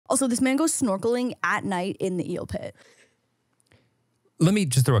Also, this man goes snorkeling at night in the eel pit. Let me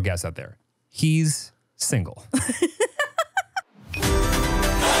just throw a guess out there. He's single.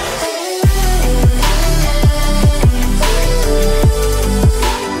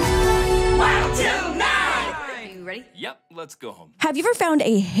 Ready? Yep, let's go home. Have you ever found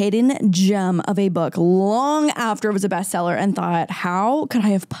a hidden gem of a book long after it was a bestseller and thought, how could I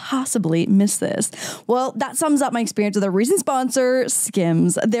have possibly missed this? Well, that sums up my experience with our recent sponsor,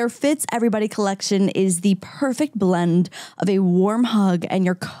 Skims. Their Fits Everybody collection is the perfect blend of a warm hug and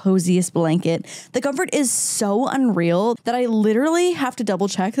your coziest blanket. The comfort is so unreal that I literally have to double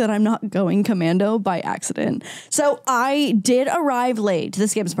check that I'm not going commando by accident. So I did arrive late to the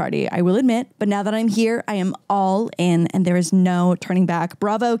Skims party, I will admit, but now that I'm here, I am all in and there is no turning back.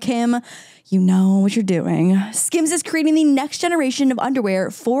 Bravo, Kim. You know what you're doing. Skims is creating the next generation of underwear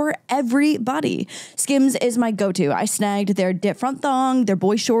for everybody. Skims is my go-to. I snagged their dip front thong, their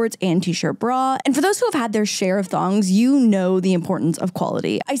boy shorts, and t-shirt bra. And for those who have had their share of thongs, you know the importance of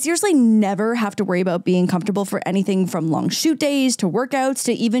quality. I seriously never have to worry about being comfortable for anything from long shoot days to workouts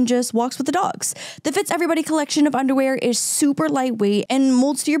to even just walks with the dogs. The Fits Everybody collection of underwear is super lightweight and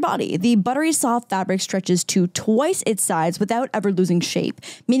molds to your body. The buttery soft fabric stretches to twice its size without ever losing shape,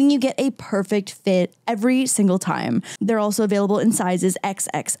 meaning you get a perfect fit every single time. They're also available in sizes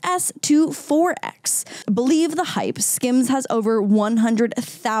XXS to 4X. Believe the hype. Skims has over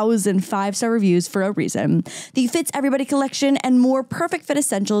 100,000 5-star reviews for a reason. The Fits Everybody collection and more perfect fit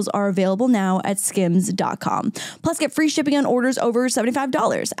essentials are available now at skims.com. Plus, get free shipping on orders over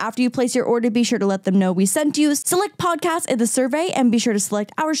 $75. After you place your order, be sure to let them know we sent you. Select podcasts in the survey and be sure to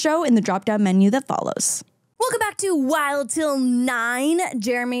select our show in the drop-down menu that follows. Welcome back to Wild Till 9.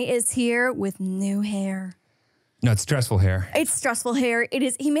 Jeremy is here with new hair. No, it's stressful hair. It's stressful hair. It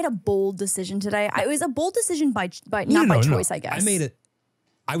is. He made a bold decision today. It was a bold decision by not by choice, I guess. I made it.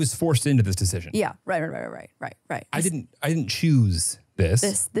 I was forced into this decision. Yeah. Right. I didn't choose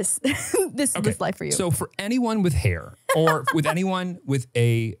this. This life for you. So for anyone with hair or with anyone with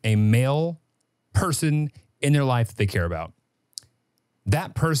a male person in their life that they care about,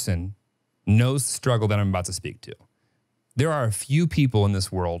 that person knows the struggle that I'm about to speak to. There are a few people in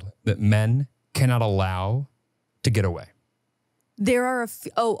this world that men cannot allow to get away. There are a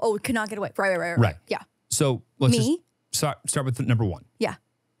few, cannot get away. Right. Yeah. So let's just start with number one. Yeah.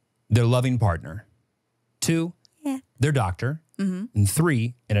 Their loving partner. 2, their doctor. And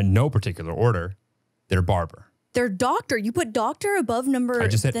 3, in no particular order, their barber. Their doctor. You put doctor above number. I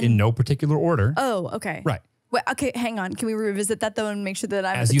just said in no particular order. Oh, okay. Right. Wait, okay, hang on. Can we revisit that though and make sure that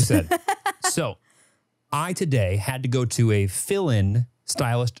I'm... As you said. So I today had to go to a fill-in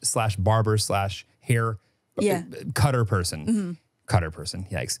stylist / barber / hair cutter person. Cutter person,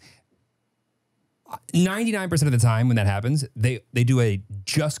 yikes. 99% of the time when that happens, they do a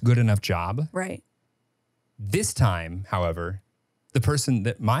just good enough job. Right. This time, however, the person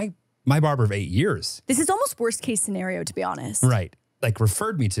that my barber of 8 years. This is almost worst case scenario, to be honest. Right. Like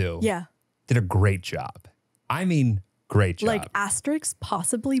referred me to. Yeah. Did a great job. I mean, great job. Like asterisk,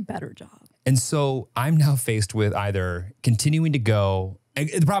 possibly better job. And so I'm now faced with either continuing to go. And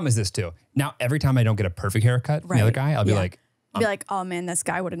the problem is this too. Now, every time I don't get a perfect haircut from the other guy, I'll be like, oh man, this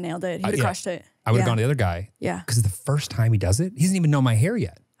guy would have nailed it. He would have crushed it. I would have gone to the other guy. Yeah. Because the first time he does it, he doesn't even know my hair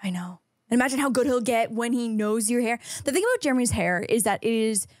yet. I know. And imagine how good he'll get when he knows your hair. The thing about Jeremy's hair is that it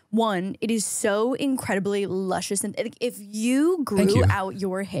is so incredibly luscious. And if you grew out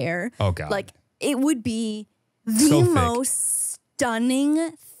your hair, like it would be the most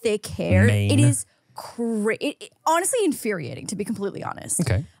stunning thick hair. It is honestly infuriating, to be completely honest.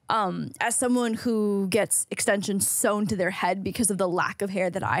 Okay. As someone who gets extensions sewn to their head because of the lack of hair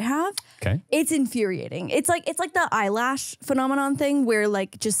that I have, it's infuriating. It's like the eyelash phenomenon thing where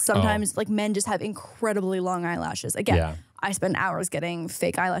like just sometimes like men just have incredibly long eyelashes. Again, I spend hours getting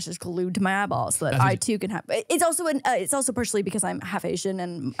fake eyelashes glued to my eyeballs so that I too can have. It's also partially because I'm half Asian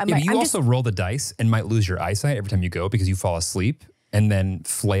and you also roll the dice and might lose your eyesight every time you go because you fall asleep and then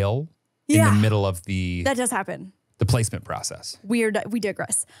flail in the middle of that does happen. The placement process. We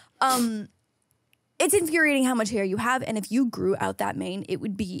digress. It's infuriating how much hair you have, and if you grew out that mane, it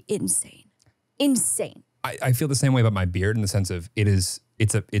would be insane. Insane. I feel the same way about my beard in the sense of it's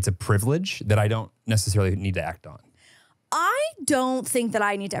a privilege that I don't necessarily need to act on. I don't think that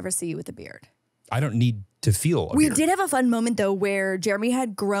I need to ever see you with a beard. I don't need to feel a beard. We did have a fun moment though where Jeremy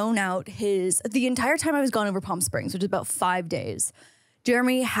had grown out the entire time I was gone over Palm Springs, which is about 5 days.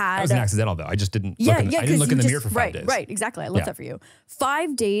 Jeremy had... That was an accidental though. I just didn't look in the mirror for 5 days. Right, exactly. I love that for you.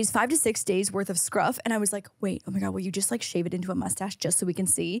 5 to 6 days worth of scruff. And I was like, wait, oh my God, will you just like shave it into a mustache just so we can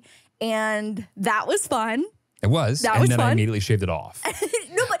see? And that was fun. It was. That and was then I fun. immediately shaved it off.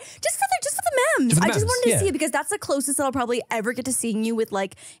 No, but just for the memes. Just for the I just memes, wanted to yeah. see it because that's the closest that I'll probably ever get to seeing you with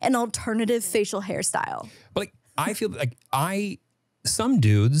like an alternative facial hairstyle. But like, I feel like some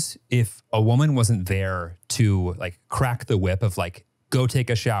dudes, if a woman wasn't there to like crack the whip of like, go take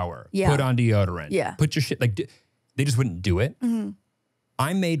a shower, put on deodorant, put your shit, like they just wouldn't do it.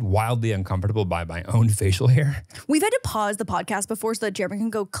 I'm made wildly uncomfortable by my own facial hair. We've had to pause the podcast before so that Jeremy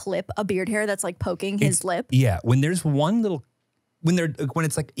can go clip a beard hair that's like poking his lip. Yeah, when there's one little, when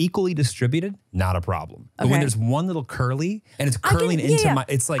it's like equally distributed, not a problem. But when there's one little curly and it's curling into my,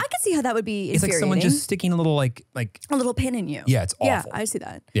 it's like I can see how that would be it's like someone infuriating. just sticking a little like a little pin in you. Yeah, it's awful. Yeah, I see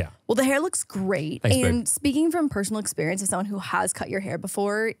that. Yeah. Well, the hair looks great. Thanks, and babe. speaking from personal experience as someone who has cut your hair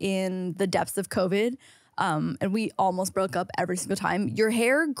before in the depths of COVID, and we almost broke up every single time, your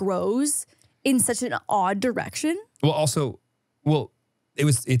hair grows in such an odd direction. Well, also,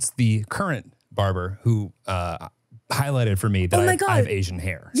 it's the current barber who highlighted for me that I have Asian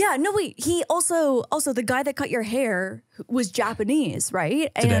hair. Yeah, no, wait. He also the guy that cut your hair was Japanese,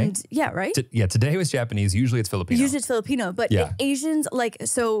 right? Today? And yeah, right? Today was Japanese. Usually it's Filipino. Usually it's Filipino, but Asians, like,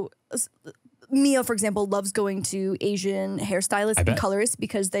 so Mia, for example, loves going to Asian hairstylists and colorists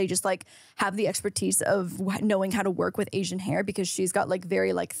because they just like have the expertise of knowing how to work with Asian hair because she's got like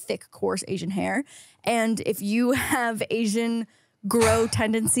very like thick, coarse Asian hair. And if you have Asian grow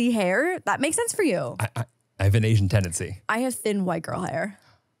tendency hair, that makes sense for you. I have an Asian tendency. I have thin white girl hair.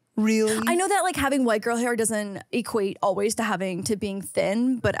 Really? I know that like having white girl hair doesn't equate always to being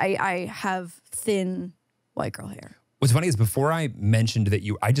thin, but I have thin white girl hair. What's funny is before I mentioned that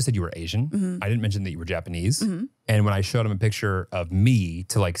I just said you were Asian. I didn't mention that you were Japanese. And when I showed him a picture of me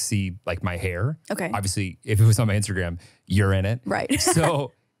to like see like my hair, obviously if it was on my Instagram, you're in it. Right.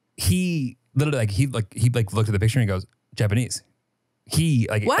 So he literally he looked at the picture and he goes, Japanese. He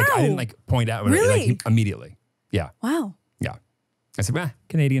like, wow. I didn't like point out when immediately. Yeah. Wow. Yeah. I said,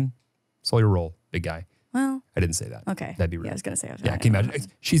 Canadian. Saw your role, big guy. Well, I didn't say that. Okay. That'd be rude. Yeah, I was gonna say. Yeah, can you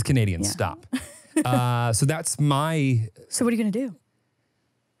imagine? She's Canadian. Stop. So that's my. So what are you gonna do,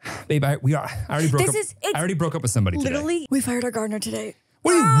 babe? I already broke up. I already broke up with somebody today. Literally, we fired our gardener today.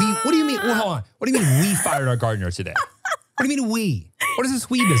 What do you mean? Well, hold on. What do you mean we fired our gardener today? What do you mean we? What is this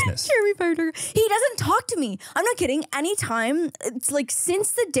we business? Jeremy fired her. He doesn't talk to me. I'm not kidding. Anytime, it's like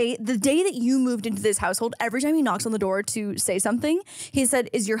since the day that you moved into this household, every time he knocks on the door to say something, he said,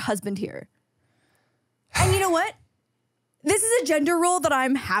 "Is your husband here?" And you know what? This is a gender role that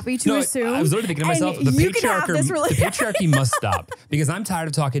I'm happy to assume. I was literally thinking to myself, the patriarchy must stop because I'm tired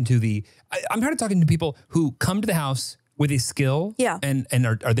of talking to I'm tired of talking to people who come to the house with a skill and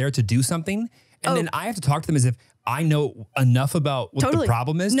are there to do something. And then I have to talk to them as if I know enough about what the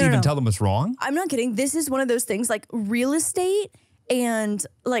problem is to even tell them what's wrong. I'm not kidding. This is one of those things like real estate and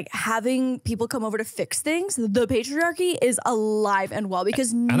like having people come over to fix things. The patriarchy is alive and well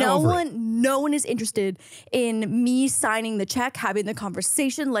because no one is interested in me signing the check, having the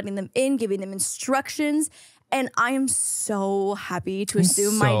conversation, letting them in, giving them instructions. And I am so happy to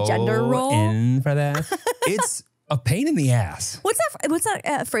assume my gender role. In for that. It's a pain in the ass. What's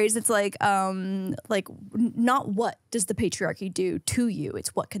that phrase? It's like not what does the patriarchy do to you? It's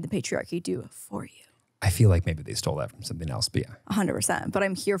what can the patriarchy do for you? I feel like maybe they stole that from something else, but yeah. 100%, but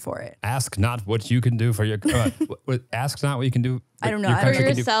I'm here for it. Ask not what you can do for your, ask not what you can do. I don't know. For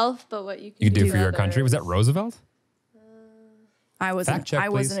yourself, but what you can do for your country. Was that Roosevelt? I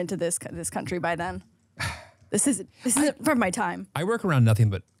wasn't into this country by then. This isn't from my time. I work around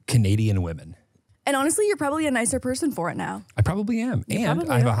nothing but Canadian women. And honestly, you're probably a nicer person for it now. I probably am.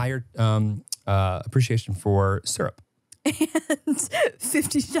 And I have a higher appreciation for syrup. And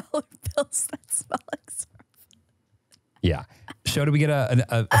 $50 bills that smell like syrup. Yeah. Show, did we get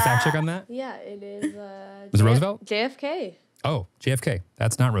a fact check on that? Yeah, it is. Was it Roosevelt? JFK. Oh, JFK.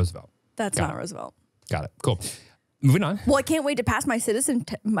 That's not Roosevelt. That's not Roosevelt. Got it. Cool. Moving on. Well, I can't wait to pass my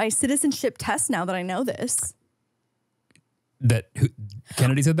citizenship test now that I know this.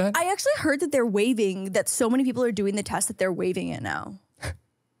 Kennedy said that? I actually heard that they're waiving, that so many people are doing the test that they're waiving it now.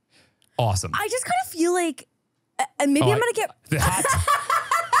 Awesome. I just kind of feel like, and maybe I'm going to get...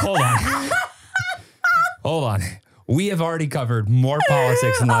 Hold on. Hold on. We have already covered more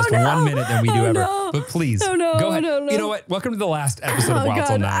politics in the last 1 minute than we do ever. But please, go ahead. You know what? Welcome to the last episode of Wild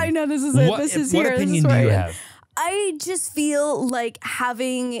Til 9. I know this is it. What opinion do you have? I just feel like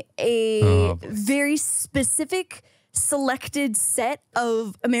having a very specific selected set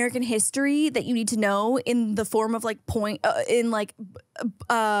of American history that you need to know in the form of like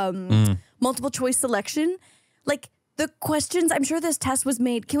multiple choice selection. Like the questions, I'm sure this test was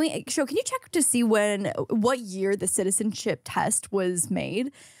made. Can you check to see what year the citizenship test was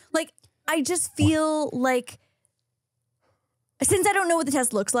made? Like, I just feel like since I don't know what the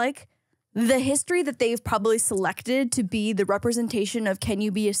test looks like, the history that they've probably selected to be the representation of can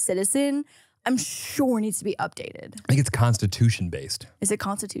you be a citizen, I'm sure needs to be updated. I think it's constitution based. Is it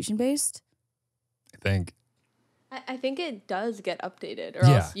constitution based? I think. I think it does get updated, or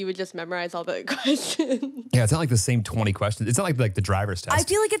Yeah. else you would just memorize all the questions. Yeah, it's not like the same 20 questions. It's not like the driver's test. I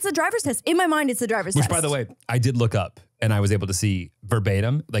feel like it's the driver's test. In my mind, it's the driver's Which, test. by the way, I did look up and I was able to see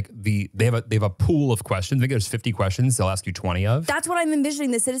verbatim. Like they have a pool of questions. I think there's 50 questions. They'll ask you 20 of. That's what I'm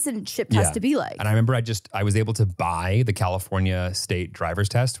envisioning the citizenship test to be like. And I remember I was able to buy the California state driver's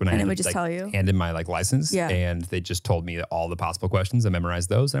test when I And had it would to, just tell you? hand in my license. Yeah. And they just told me all the possible questions. I memorized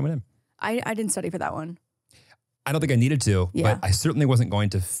those and I went in. I didn't study for that one. I don't think I needed to, Yeah. but I certainly wasn't going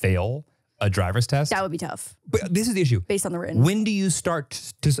to fail a driver's test. That would be tough But this is the issue. based on the written. When do you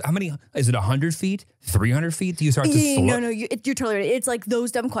start to, how many, is it 100 feet, 300 feet? Do you start to slow? No, you're totally right. It's like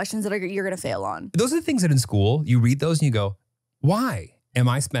those dumb questions that you're going to fail on. Those are the things that in school, you read those and you go, why am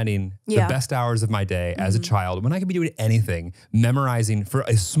I spending the best hours of my day as a child when I could be doing anything, memorizing for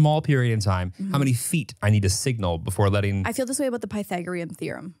a small period in time, how many feet I need to signal before letting... I feel this way about the Pythagorean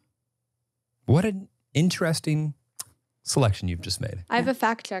theorem. What an interesting selection you've just made. I have a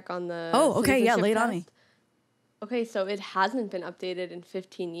fact check on the. Oh, okay, yeah, citizenship lay it on test. me. Okay, so it hasn't been updated in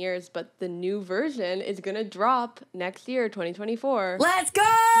 15 years, but the new version is going to drop next year, 2024. Let's go!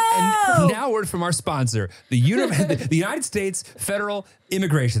 And now a word from our sponsor, the United States Federal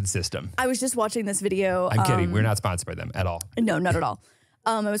Immigration System. I was just watching this video. I'm kidding. We're not sponsored by them at all. No, not at all.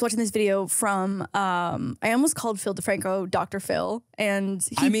 I was watching this video from, I almost called Phil DeFranco Dr. Phil, and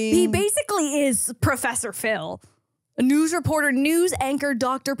he basically is Professor Phil. A news reporter, news anchor,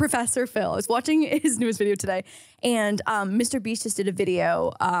 Dr. Professor Phil. I was watching his newest video today, and Mr. Beast just did a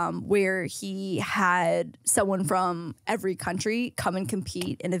video where he had someone from every country come and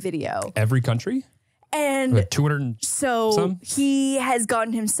compete in a video. Every country? And Like 200 and so some? he has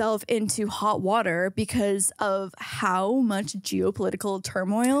gotten himself into hot water because of how much geopolitical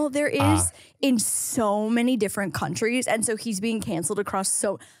turmoil there is in so many different countries. And so he's being canceled across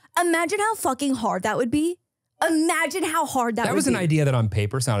imagine how fucking hard that would be. Imagine how hard that would be. That was an idea that on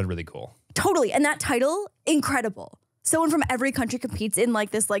paper sounded really cool. Totally. And that title, incredible. Someone from every country competes in like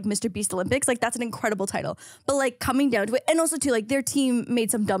this like Mr. Beast Olympics. Like that's an incredible title. But like coming down to it, and also too, like their team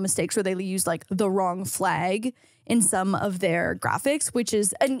made some dumb mistakes where they used like the wrong flag in some of their graphics, which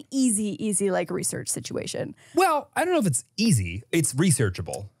is an easy like research situation. Well, I don't know if it's easy. It's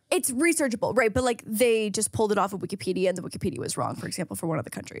researchable. It's researchable, right? But like they just pulled it off of Wikipedia and the Wikipedia was wrong, for example, for one of the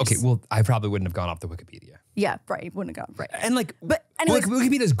countries. Okay, well, I probably wouldn't have gone off the Wikipedia. Yeah, right. Wouldn't have gone, right. And like, But anyways,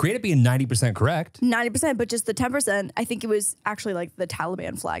 Wikipedia is great at being 90% correct. 90%, but just the 10%, I think it was actually like the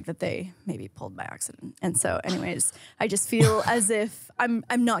Taliban flag that they maybe pulled by accident. And so anyways, I just feel as if I'm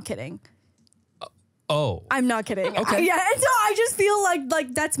not kidding. Oh. I'm not kidding. Okay. And so I just feel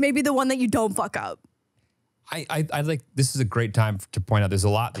like that's maybe the one that you don't fuck up. I like, this is a great time to point out there's a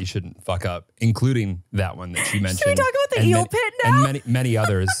lot that you shouldn't fuck up, including that one that you mentioned. Should we talk about the and eel pit now? And many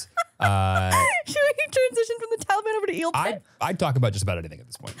others. Should we transition from the Taliban over to eel pit? I'd talk about just about anything at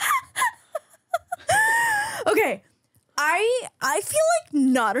this point. Okay. I feel like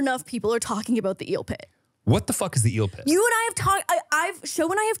not enough people are talking about the eel pit. What the fuck is the eel pit? You and I have talked, Show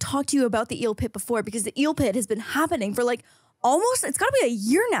and I have talked to you about the eel pit before because the eel pit has been happening for like almost, it's gotta be a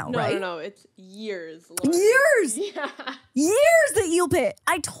year now, right? No, it's years. Lauren. Years! Yeah. Years, the eel pit.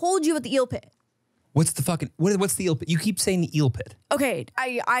 I told you about the eel pit. What's the eel pit? You keep saying the eel pit. Okay,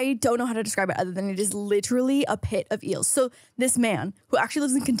 I don't know how to describe it other than it is literally a pit of eels. So this man who actually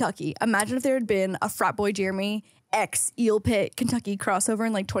lives in Kentucky, imagine if there had been a frat boy Jeremy X eel pit Kentucky crossover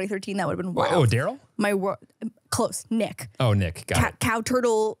in like 2013, that would have been wild. Oh, Daryl? Close, Nick. Oh, Nick, got it. Cow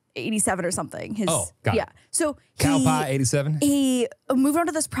Turtle 87 or something. Got it. Yeah. So Cow Pie 87? He moved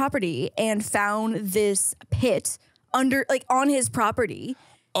onto this property and found this pit on his property.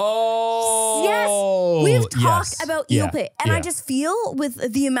 Oh, Yes, we've talked about eel Yeah, pit, and yeah. I just feel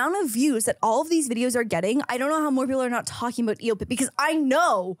with the amount of views that all of these videos are getting, I don't know how more people are not talking about eel pit because I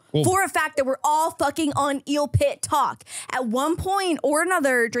know for a fact that we're all fucking on eel pit talk at one point or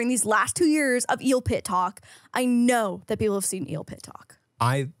another during these last 2 years of eel pit talk. I know that people have seen eel pit talk.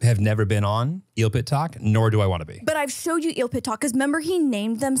 I have never been on Eel Pit Talk, nor do I want to be. But I've showed you eel pit talk because remember he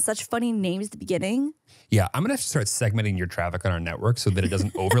named them such funny names at the beginning. Yeah, I'm gonna have to start segmenting your traffic on our network so that it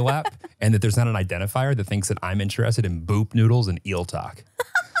doesn't overlap and that there's not an identifier that thinks that I'm interested in boop noodles and eel talk.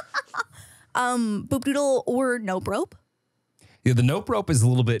 Boop doodle or nope rope. Yeah, the nope rope is a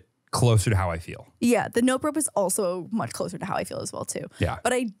little bit closer to how I feel. Yeah, the nope rope is also much closer to how I feel as well too. Yeah.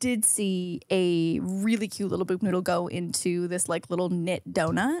 But I did see a really cute little boop noodle go into this like little knit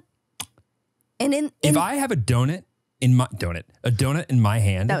donut. And If I have a donut in my donut in my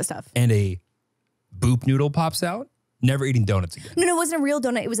hand. That was tough. And a boop noodle pops out. Never eating donuts again. No, it wasn't a real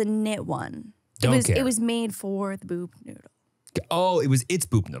donut. It was a knit one. Don't care. It was made for the boop noodle. Oh, it's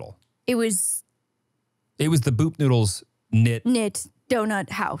boop noodle. It was the boop noodles knit donut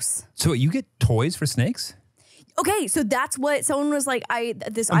house. So you get toys for snakes? Okay, so that's what someone was like. I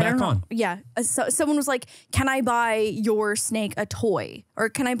don't know. On. Yeah, so someone was like, "Can I buy your snake a toy, or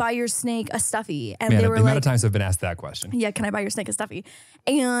can I buy your snake a stuffy?" And Man, they were the like, amount of times I've been asked that question. "Yeah, can I buy your snake a stuffy?"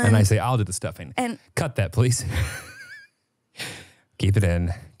 And I say, "I'll do the stuffing." And cut that, please. Keep it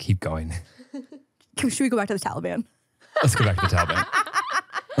in. Keep going. Should we go back to the Taliban? Let's go back to the Taliban.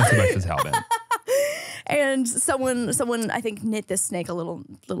 Let's go back to the Taliban. And someone I think knit this snake a little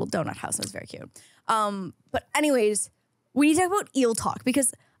donut house. It was very cute. But anyways, we need to talk about eel talk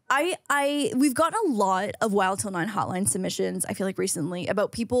because we've gotten a lot of Wild Til 9 hotline submissions, I feel like recently,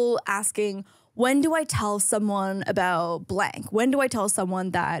 about people asking, when do I tell someone about blank? When do I tell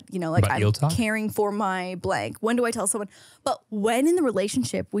someone that, like I'm caring for my blank? When do I tell someone? But when in the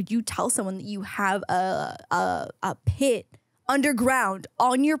relationship would you tell someone that you have a pit underground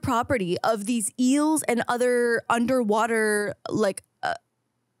on your property of these eels and other underwater like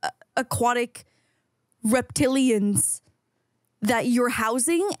aquatic reptilians that you're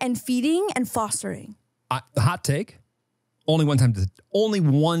housing and feeding and fostering? Hot take. Only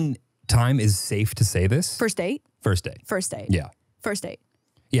one time is safe to say this. First date? First date. First date. Yeah. First date.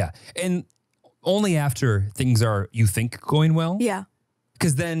 Yeah. And only after things are, you think, going well. Yeah.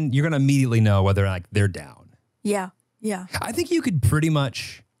 Because then you're going to immediately know whether like they're down. Yeah. Yeah. I think you could pretty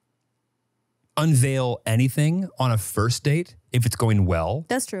much unveil anything on a first date if it's going well.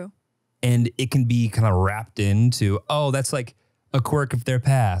 That's true. And it can be kind of wrapped into, oh, that's like a quirk of their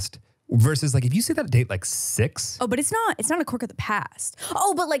past. Versus like if you say that date like 6. Oh, but it's not a quirk of the past.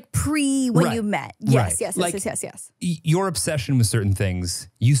 Oh, but like when you met. Yes, right. yes. Your obsession with certain things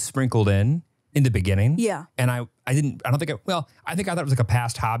you sprinkled in the beginning. Yeah. And I think I thought it was like a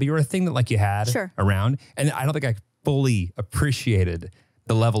past hobby or a thing that like you had around. And I don't think I fully appreciated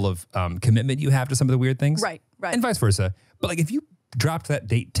the level of commitment you have to some of the weird things. Right. And vice versa. But like if you dropped that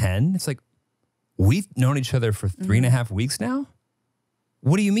date 10, it's like, we've known each other for 3.5 weeks now.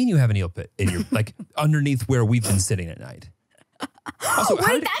 What do you mean you have an eel pit in your like underneath where we've been sitting at night? Also,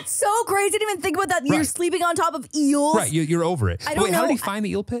 that's so crazy. I didn't even think about that. Right. You're sleeping on top of eels. Right, you're over it. I don't know. How did he find the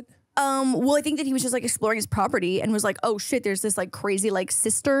eel pit? Well, I think that he was just like exploring his property and was like, oh shit, there's this like crazy like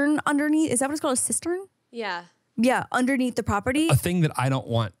cistern underneath. Is that what it's called? A cistern? Yeah. Yeah, underneath the property. A thing that I don't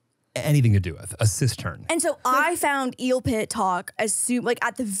want anything to do with, a cistern. And so I found eel pit talk as soon, like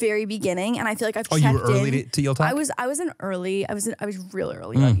at the very beginning, and I feel like I've checked you were early in. to eel talk? I was real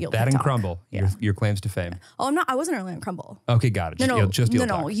early on eel pit that and talk. Crumble, Yeah. your claims to fame. Oh, I'm not. I wasn't early on Crumble. Okay, got it. Just eel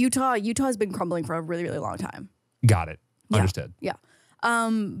talk. Utah has been crumbling for a really, really long time. Got it. Yeah. Understood. Yeah.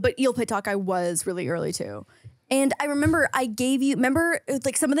 But eel pit talk, I was really early too. And I remember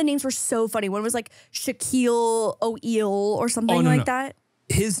like some of the names were so funny. One was like Shaquille O'Eel or something that.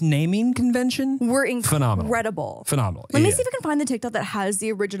 His naming convention were phenomenal. Phenomenal. Let me see if I can find the TikTok that has the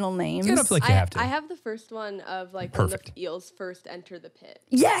original names. I feel like you have to. I have the first one of like when the eels first enter the pit.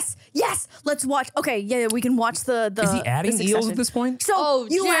 Yes. Let's watch. Okay, yeah, we can watch the. Is he adding eels at this point? So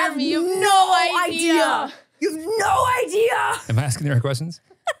you have no idea. You have no idea. Am I asking the right questions?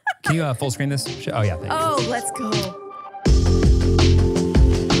 Can you full screen this? Oh yeah. Thank you. Oh, let's go.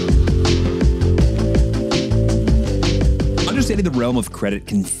 Understanding the realm of credit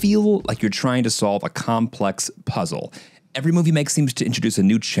can feel like you're trying to solve a complex puzzle. Every move you make seems to introduce a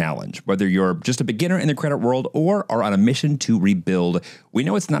new challenge. Whether you're just a beginner in the credit world or are on a mission to rebuild, we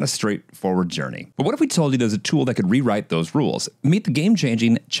know it's not a straightforward journey. But what if we told you there's a tool that could rewrite those rules? Meet the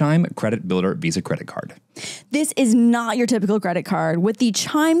game-changing Chime Credit Builder Visa Credit Card. This is not your typical credit card. With the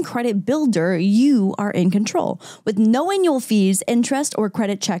Chime Credit Builder, you are in control. With no annual fees, interest, or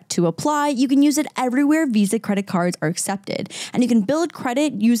credit check to apply, you can use it everywhere Visa credit cards are accepted. And you can build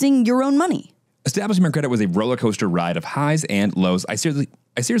credit using your own money. Establishing my credit was a roller coaster ride of highs and lows. I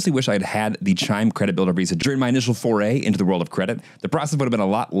seriously wish I had had the Chime Credit Builder Visa during my initial foray into the world of credit. The process would have been a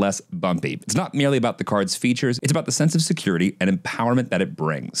lot less bumpy. It's not merely about the card's features, it's about the sense of security and empowerment that it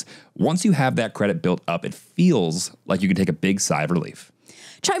brings. Once you have that credit built up, it feels like you can take a big sigh of relief.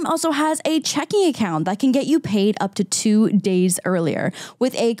 Chime also has a checking account that can get you paid up to 2 days earlier.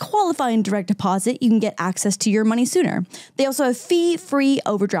 With a qualifying direct deposit, you can get access to your money sooner. They also have fee-free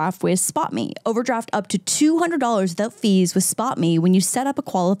overdraft with SpotMe. Overdraft up to $200 without fees with SpotMe when you set up a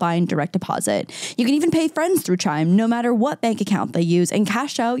qualifying direct deposit. You can even pay friends through Chime, no matter what bank account they use, and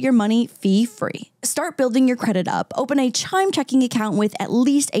cash out your money fee-free. Start building your credit up. Open a Chime checking account with at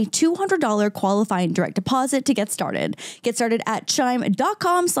least a $200 qualifying direct deposit to get started. Get started at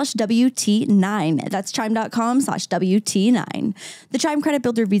chime.com/WT9. That's chime.com/WT9. The Chime Credit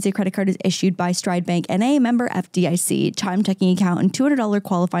Builder Visa credit card is issued by Stride Bank NA, member FDIC. Chime checking account and $200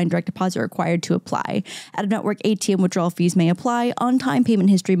 qualifying direct deposit required to apply. Out-of-network ATM withdrawal fees may apply. On-time payment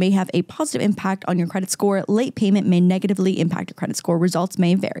history may have a positive impact on your credit score. Late payment may negatively impact your credit score. Results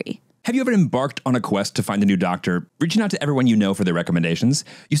may vary. Have you ever embarked on a quest to find a new doctor, reaching out to everyone you know for their recommendations?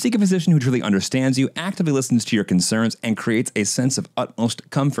 You seek a physician who truly understands you, actively listens to your concerns, and creates a sense of utmost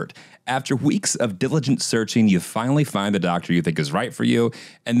comfort. After weeks of diligent searching, you finally find the doctor you think is right for you,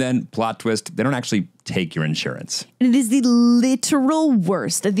 and then, plot twist, they don't actually take your insurance. It is the literal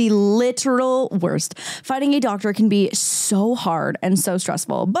worst. The literal worst. Finding a doctor can be so hard and so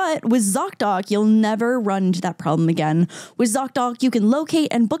stressful, but with ZocDoc, you'll never run into that problem again. With ZocDoc, you can locate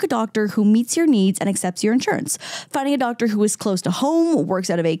and book a doctor who meets your needs and accepts your insurance. Finding a doctor who is close to home, works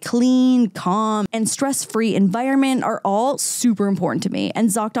out of a clean, calm, and stress-free environment are all super important to me, and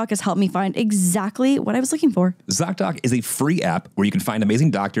ZocDoc has helped me find exactly what I was looking for. ZocDoc is a free app where you can find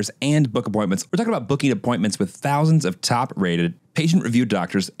amazing doctors and book appointments. We're talking about booking appointments with thousands of top-rated, patient-reviewed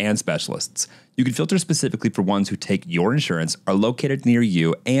doctors and specialists. You can filter specifically for ones who take your insurance, are located near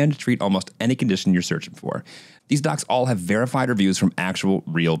you, and treat almost any condition you're searching for. These docs all have verified reviews from actual,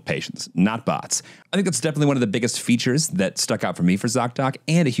 real patients, not bots. I think that's definitely one of the biggest features that stuck out for me for ZocDoc,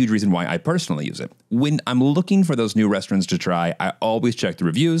 and a huge reason why I personally use it. When I'm looking for those new restaurants to try, I always check the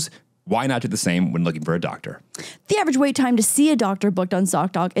reviews. Why not do the same when looking for a doctor? The average wait time to see a doctor booked on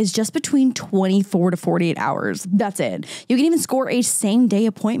ZocDoc is just between 24 to 48 hours. That's it. You can even score a same-day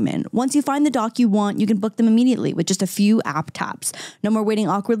appointment. Once you find the doc you want, you can book them immediately with just a few app taps. No more waiting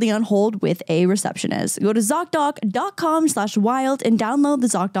awkwardly on hold with a receptionist. Go to ZocDoc.com/wild and download the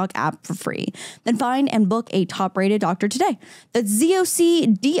ZocDoc app for free. Then find and book a top-rated doctor today. That's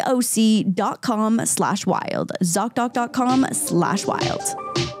ZocDoc.com/wild. ZocDoc.com/wild.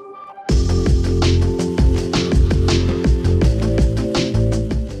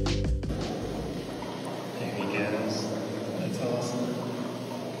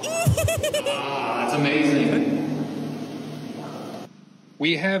 That's amazing.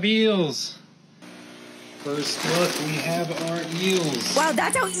 We have eels. First look, we have our eels. Wow,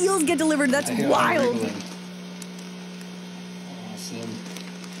 that's how eels get delivered. That's wild. Awesome.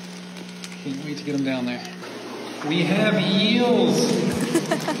 Can't wait to get them down there. We have eels. All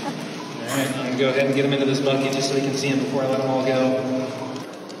right, I'm going to go ahead and get them into this bucket just so we can see them before I let them all go.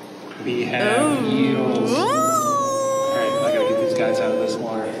 We have eels. All right, I got to get these guys out of this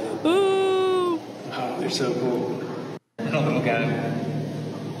water. Oh, they're so cool. And a little guy.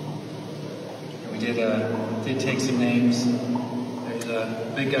 We did take some names. There's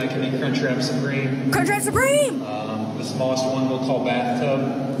a big guy can be Crunchwrap Supreme. Crunchwrap Supreme! The smallest one we'll call Bathtub.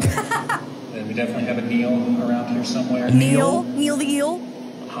 And we definitely have a Neil around here somewhere. Neil? Neil the eel?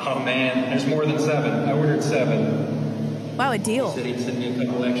 Oh man, there's more than 7. I ordered 7. Wow, a deal. He said he'd send me a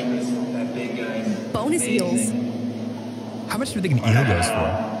couple extras. That big guy is bonus amazing. Eels. How much do you think an eel goes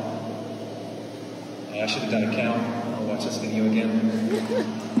for? I should have done a count. I'll watch this video again.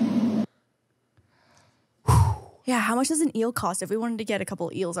 Yeah, how much does an eel cost if we wanted to get a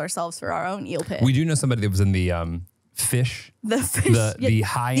couple eels ourselves for our own eel pit? We do know somebody that was in the fish. The fish. The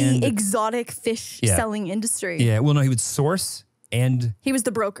high-end. The exotic fish selling industry. Yeah, well, no, he would source and... He was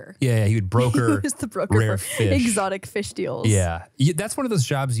the broker. Yeah, he would broker he was the broker rare for fish. exotic fish deals. Yeah. That's one of those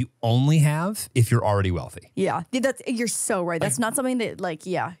jobs you only have if you're already wealthy. Yeah, you're so right. That's not something that, like,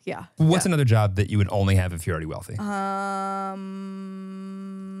 yeah. What's another job that you would only have if you're already wealthy?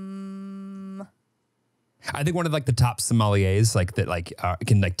 I think one of like the top sommeliers, like that, like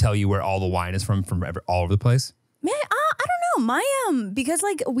can like tell you where all the wine is from all over the place. Man, I don't know. My because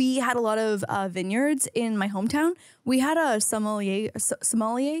like we had a lot of vineyards in my hometown. We had a sommelier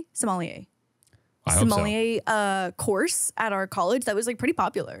course at our college that was like pretty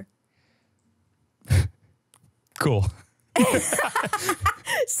popular. Cool.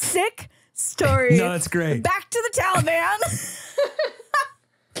 Sick story. No, that's great. Back to the Taliban.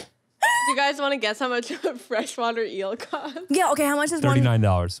 Do you guys want to guess how much a freshwater eel costs? Yeah. Okay. How much is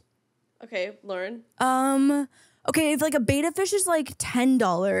 $39. Okay, Lauren. Okay, if like a beta fish is like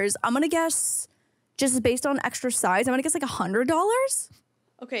 $10, I'm gonna guess just based on extra size. I'm gonna guess like $100.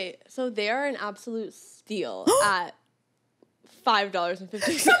 Okay, so they are an absolute steal at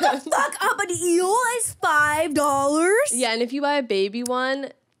 $5.50. Fuck up, an eel is $5? Yeah, and if you buy a baby one,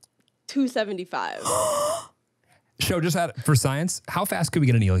 $2.75. Show just for science, how fast could we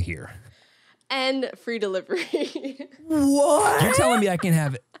get an eel here? And free delivery. What? You're telling me I can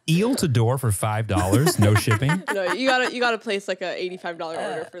have eel to door for $5, no shipping? No, you gotta place like a $85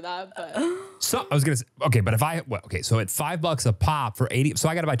 order for that. But So I was gonna say, okay, but if I so at $5 a pop for 80, so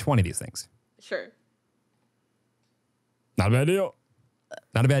I got to buy 20 of these things. sure. Not a bad deal.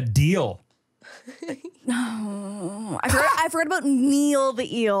 Not a bad deal. I forgot about Neil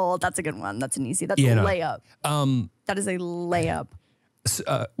the eel. That's a good one. That's an easy. That's a layup. That is a layup.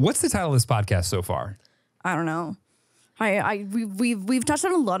 What's the title of this podcast so far? I don't know. We've touched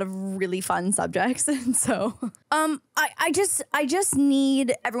on a lot of really fun subjects, and so I just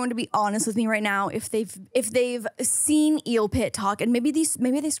need everyone to be honest with me right now if they've seen Eel Pit Talk, and maybe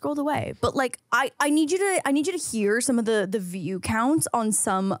they scrolled away, but like I need you to hear some of the view counts on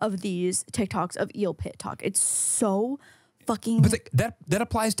some of these TikToks of Eel Pit Talk. It's so fucking. But that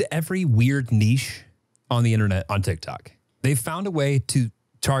applies to every weird niche on the internet on TikTok. They've found a way to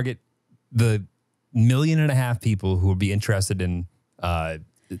target the 1.5 million people who would be interested in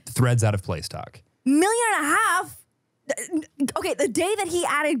threads out of place talk. 1.5 million? Okay, the day that he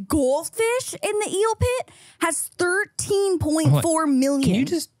added goldfish in the eel pit has 13.4 million. Can you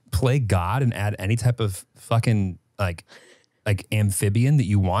just play God and add any type of fucking like amphibian that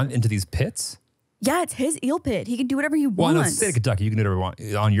you want into these pits? Yeah, it's his eel pit. He can do whatever he wants. Well, I know, it's the state of Kentucky. You can do whatever you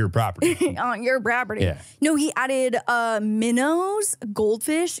want on your property. On your property. Yeah. No, he added minnows,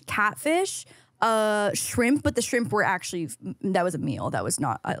 goldfish, catfish, shrimp, but the shrimp were actually, that was a meal. That was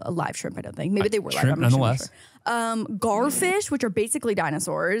not a live shrimp, I don't think. Maybe they were live. Shrimp, nonetheless. Sure. Garfish, which are basically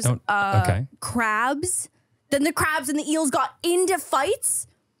dinosaurs. Okay. Crabs. Then the crabs and the eels got into fights.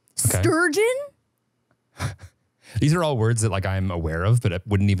 Okay. Sturgeon. These are all words that like I'm aware of, but I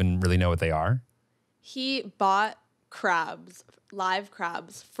wouldn't even really know what they are. He bought live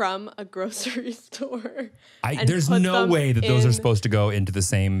crabs from a grocery store. There's no way that those are supposed to go into the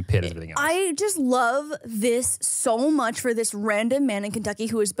same pit as everything else. I just love this so much for this random man in Kentucky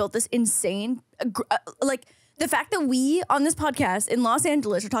who has built this insane, like the fact that we on this podcast in Los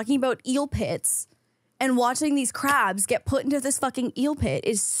Angeles are talking about eel pits and watching these crabs get put into this fucking eel pit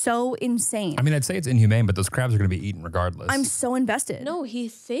is so insane. I mean, I'd say it's inhumane, but those crabs are going to be eaten regardless. I'm so invested. No, he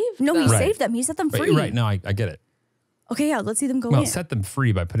saved No, them. he saved them. He set them free. Right. No, I get it. Okay, yeah, let's see them go Well, in. set them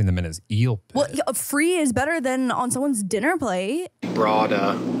free by putting them in as eel pit. Well, yeah, free is better than on someone's dinner plate. Broad,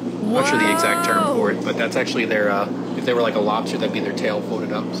 I'm not sure the exact term for it, but that's actually their, if they were like a lobster, that'd be their tail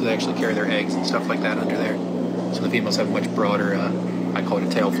folded up. So they actually carry their eggs and stuff like that under there. So the females have a much broader, I call it a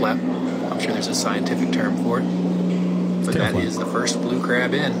tail flap. I'm sure there's a scientific term for it. But Tail that flap. is the first blue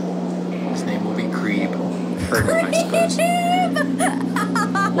crab in. His name will be Creeb. Heard him, I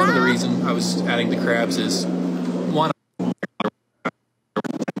suppose. One of the reasons I was adding the crabs is one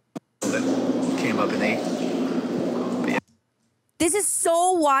that came up and ate. This is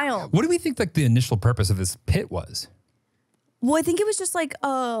so wild. What do we think like the initial purpose of this pit was? Well, I think it was just like,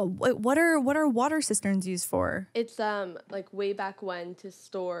 what are water cisterns used for? It's like way back when to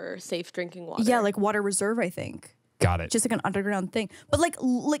store safe drinking water. Yeah, like water reserve, I think. Got it. Just like an underground thing. But like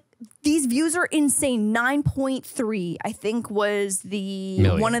these views are insane. 9.3, I think, was the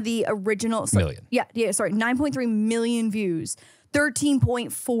Million. one of the original. Million. Yeah, sorry. 9.3 million views.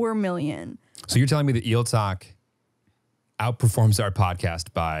 13.4 million. So you're telling me that Eel Talk outperforms our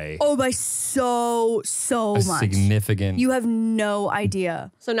podcast by By so a much. significant. You have no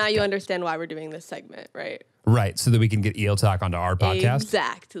idea. So now you understand why we're doing this segment, right? Right, so that we can get Eel Talk onto our podcast.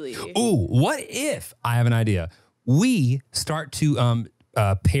 Exactly. Ooh, what if I have an idea? We start to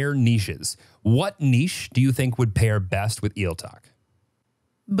pair niches. What niche do you think would pair best with Eel Talk?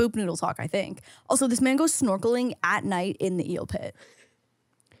 Boop noodle talk, I think. Also, this man goes snorkeling at night in the eel pit.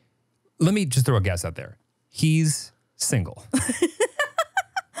 Let me just throw a guess out there. He's single.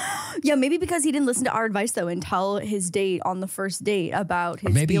 Yeah, maybe because he didn't listen to our advice, though, and tell his date on the first date about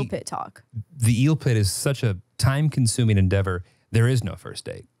his maybe- eel pit talk. The Eel Pit is such a time-consuming endeavor. There is no first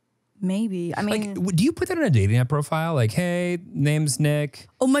date. Maybe. I mean, Like, do you put that on a dating app profile? Like, hey, name's Nick.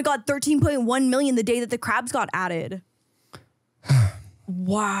 oh my God, 13.1 million the day that the crabs got added.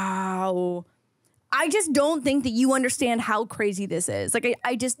 Wow. I just don't think that you understand how crazy this is. Like,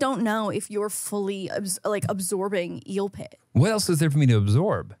 I just don't know if you're fully absorbing eel pit. What else is there for me to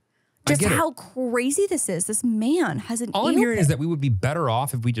absorb? I Just get it. how crazy this is. This man has an All eel I'm hearing pit is that we would be better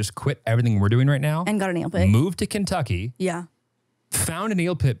off if we just quit everything we're doing right now, and got an eel pit. moved to Kentucky, Yeah. found an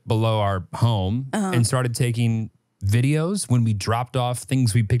eel pit below our home, and started taking videos when we dropped off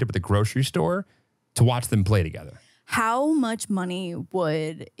things we picked up at the grocery store to watch them play together. How much money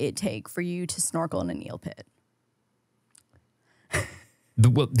would it take for you to snorkel in an eel pit?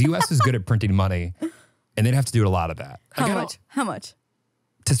 The U.S. is good at printing money, and they'd have to do a lot of that. How much? How much?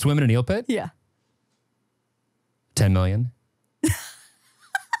 To swim in an eel pit? Yeah. 10 million.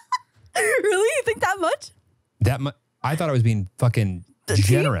 Really? You think that much? I thought I was being fucking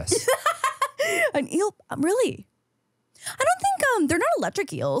generous. An eel? Really? I don't think they're not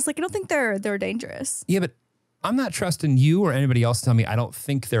electric eels. Like I don't think they're dangerous. Yeah, but I'm not trusting you or anybody else to tell me I don't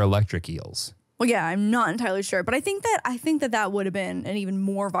think they're electric eels. Well, yeah, I'm not entirely sure, but I think that would have been an even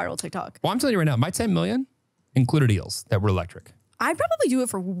more viral TikTok. Well, I'm telling you right now, my 10 million included eels that were electric. I'd probably do it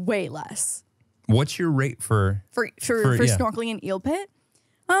for way less. What's your rate for snorkeling in eel pit?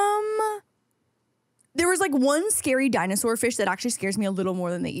 There was like one scary dinosaur fish that actually scares me a little more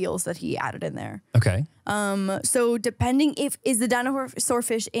than the eels that he added in there. Okay. So depending is the dinosaur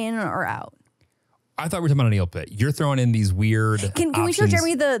fish in or out? I thought we were talking about an eel pit. You're throwing in these weird Can we show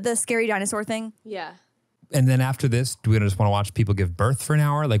Jeremy the scary dinosaur thing? Yeah. And then after this, do we just want to watch people give birth for an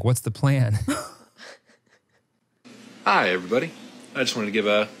hour? Like, what's the plan? Hi, everybody. I just wanted to give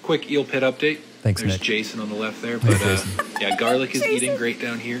a quick eel pit update. Thanks, There's Nick. Jason on the left there. But yeah, garlic is Jason. eating great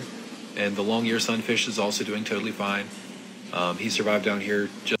down here. And the long ear sunfish is also doing totally fine. He survived down here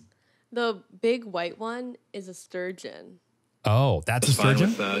just The big white one is a sturgeon. Oh, that's a fine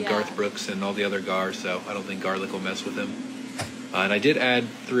sturgeon? with Yeah. Garth Brooks and all the other gar, so I don't think garlic will mess with him. And I did add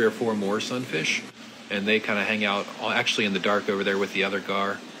 3 or 4 more sunfish, and they kind of hang out actually in the dark over there with the other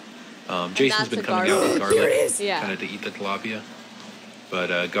gar. Jason's that's been a coming gar. out with There it garlic is. Yeah. kind of to eat the tilapia.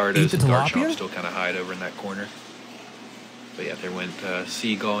 But Garda's Eat the and gar tilapia? chomp still kind of hide over in that corner. But yeah, there went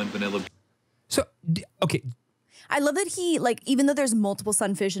seagull and vanilla. So, okay. I love that he, like, even though there's multiple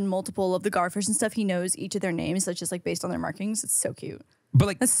sunfish and multiple of the garfish and stuff, he knows each of their names. That's just like based on their markings. It's so cute. But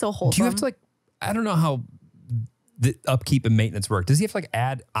like, That's so do you wholesome. have to like, I don't know how the upkeep and maintenance work. Does he have to like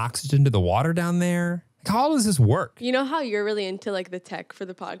add oxygen to the water down there? Like, how does this work? You know how you're really into like the tech for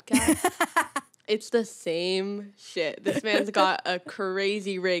the podcast? It's the same shit. This man's got a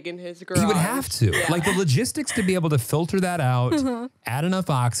crazy rig in his garage. He would have to. Yeah. Like the logistics to be able to filter that out, add enough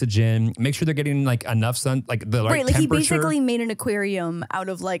oxygen, make sure they're getting like enough sun, like the right Right, like temperature. he basically made an aquarium out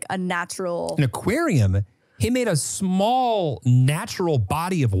of like a natural. An aquarium. He made a small natural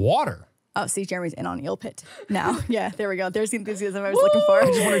body of water. Oh, see, Jeremy's in on eel pit now. Yeah, there we go. There's the enthusiasm I was looking for. I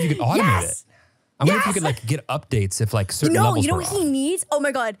just wonder if you could automate Yes! it. I wonder if you Yes! could like get updates if like certain No, levels you know were what off. he needs? Oh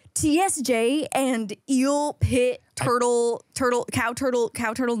my God, TSJ and eel pit cow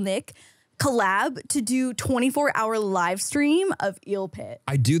turtle Nick collab to do 24-hour live stream of eel pit.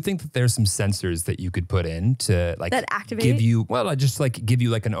 I do think that there's some sensors that you could put in to like That activate? give you, well, I just like give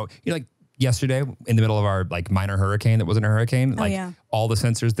you like an, you know, like yesterday in the middle of our like minor hurricane that wasn't a hurricane, like yeah. all the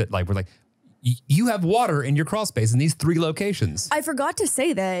sensors that like were like, you have water in your crawl space in these 3 locations. I forgot to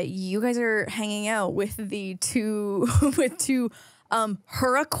say that you guys are hanging out with the two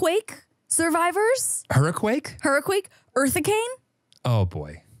hurricane survivors. Hurricane? Earthicane? Oh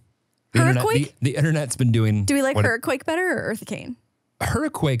boy. Hurricane? The internet's been doing. Do we like what- hurricane better or Earthicane?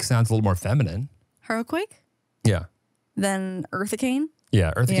 Hurricane sounds a little more feminine. Hurricane? Yeah. Then Earthicane?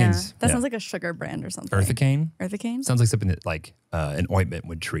 Yeah. Earthicane's. That sounds like a sugar brand or something. Earthicane? Earthicane? Sounds like something that like an ointment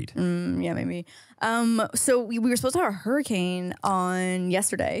would treat. Yeah, maybe. So we were supposed to have a hurricane on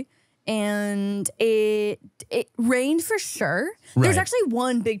yesterday, and it rained for sure. There's Right. actually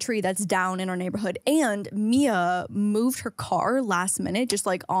one big tree that's down in our neighborhood, and Mia moved her car last minute, just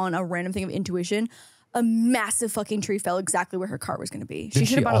like on a random thing of intuition. A massive fucking tree fell exactly where her car was going to be. Did should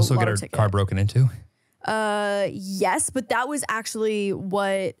she have bought also a get lotto her ticket. car broken into? Yes, but that was actually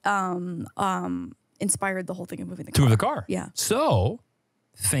what inspired the whole thing of moving the To car. move the car. Yeah. So,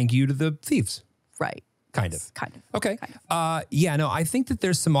 thank you to the thieves. Right. Kind of. Kind of. Okay. Yeah, no, I think that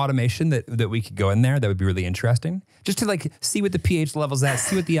there's some automation that we could go in there that would be really interesting. Just to like see what the pH level's at,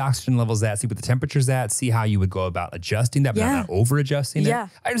 see what the oxygen level's at, see what the temperature's at, see how you would go about adjusting that, but Yeah. not over adjusting Yeah. it.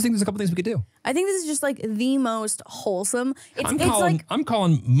 I just think there's a couple things we could do. I think this is just like the most wholesome. I'm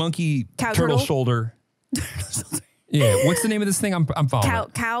calling monkey Cow turtle turtle? shoulder. Yeah, what's the name of this thing? I'm following.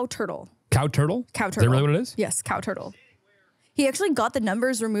 cow turtle. Cow turtle? Cow Is turtle. that really what it is? Yes, cow turtle. He actually got the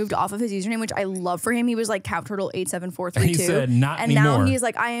numbers removed off of his username, which I love for him. He was like cow turtle 87432. He said, "Not and now anymore." he's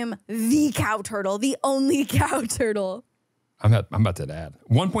like, I am the cow turtle, the only cow turtle. I'm about to add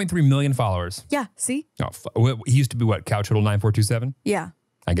 1.3 million followers. Yeah, see? He used to be what? Cow turtle 9427? Yeah,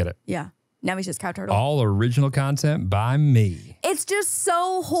 I get it. yeah. Now he's just cow turtle. All original content by me. It's just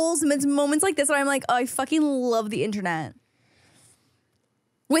so wholesome. It's moments like this where I'm like, oh, I fucking love the internet.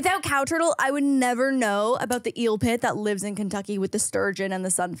 Without cow turtle, I would never know about the eel pit that lives in Kentucky with the sturgeon and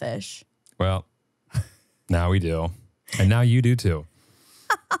the sunfish. Well, now we do. And now you do too.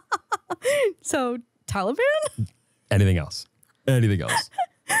 So, Taliban? Anything else? Anything else?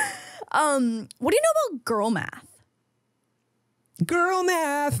 What do you know about girl math? Girl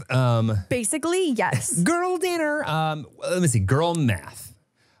math. Basically, yes. Girl dinner. Let me see. Girl math.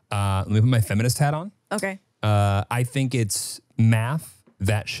 Let me put my feminist hat on. Okay. I think it's math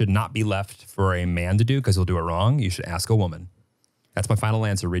that should not be left for a man to do because he'll do it wrong. You should ask a woman. That's my final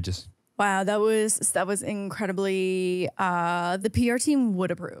answer, Regis. Wow, that was incredibly. The PR team would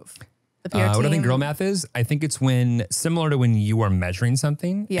approve. The PR team. What I think girl math is, I think it's when similar to when you are measuring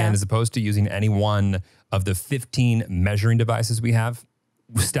something, and as opposed to using any one of the 15 measuring devices we have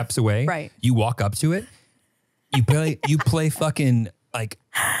steps away, right? You walk up to it, you play fucking like.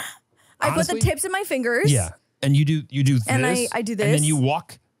 I put the tips in my fingers. Yeah, and you do this, and I do this, and then you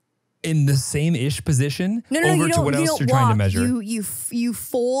walk in the same-ish position over to what else you're trying to measure. You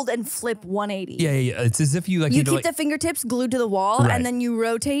fold and flip 180. Yeah. It's as if you keep the fingertips glued to the wall, right. And then you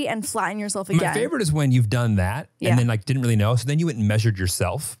rotate and flatten yourself again. My favorite is when you've done that and then like didn't really know, so then you went and measured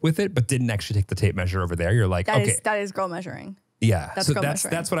yourself with it, but didn't actually take the tape measure over there. You're like, that is girl measuring. Yeah,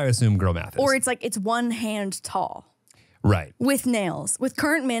 that's what I assume girl math is. Or it's like it's one hand tall. Right. With nails. With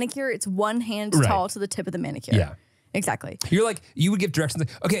current manicure, it's one hand tall to the tip of the manicure. Yeah. Exactly. You're like, you would give directions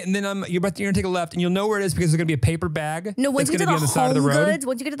like, okay, and then you're gonna take a left and you'll know where it is because there's gonna be a paper bag. No, once you get to the side of the road.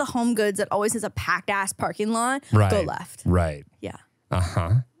 once you get to the home goods that always has a packed ass parking lot, right. Go left. Right. Yeah.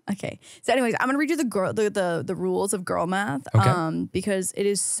 Uh-huh. Okay. So anyways, I'm gonna read you the rules of girl math. Okay. Because it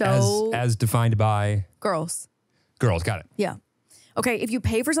is so as defined by girls. Girls, got it. Yeah. Okay, if you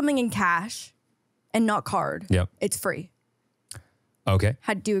pay for something in cash and not card, it's free. Okay.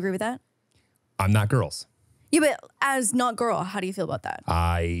 Do you agree with that? I'm not girls. Yeah, but as not girl, how do you feel about that?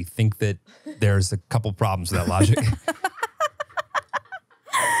 I think that there's a couple problems with that logic.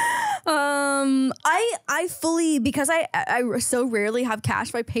 I fully, because I so rarely have cash.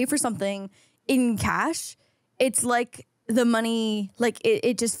 If I pay for something in cash, it's like the money, like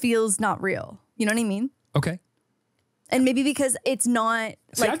it just feels not real. You know what I mean? Okay. And maybe because it's not.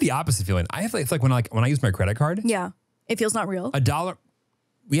 See, I have the opposite feeling. I have it's like when I use my credit card. Yeah, it feels not real. $1.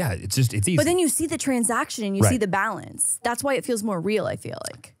 Yeah, it's easy. But then you see the transaction and you see the balance. That's why it feels more real, I feel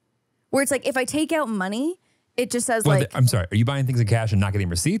like. Where it's like, if I take out money, it just says I'm sorry, are you buying things in cash and not getting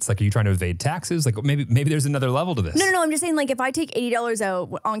receipts? Like, are you trying to evade taxes? Like, maybe there's another level to this. No, I'm just saying, like, if I take $80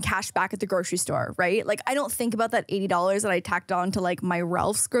 out on cash back at the grocery store, right? Like, I don't think about that $80 that I tacked on to, like, my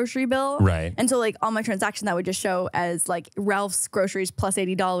Ralph's grocery bill. Right. And so, like, on my transaction, that would just show as, like, Ralph's groceries plus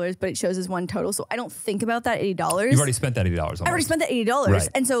 $80, but it shows as one total. So I don't think about that $80. You've already spent that $80 almost. I already spent that $80. Right.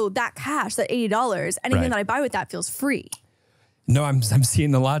 And so that cash, that $80, anything that I buy with that feels free. No, I'm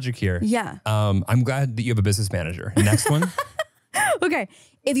seeing the logic here. Yeah. I'm glad that you have a business manager. Next one. Okay.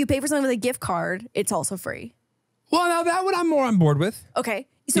 If you pay for something with a gift card, it's also free. Well, now that one I'm more on board with. Okay.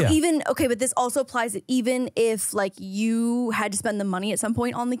 So but this also applies that even if like you had to spend the money at some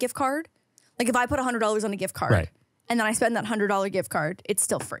point on the gift card, like if I put $100 on a gift card and then I spend that $100 gift card, it's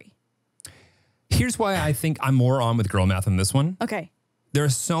still free. Here's why I think I'm more on with girl math on this one. Okay. There are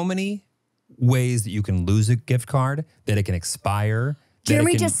so many ways that you can lose a gift card, that it can expire.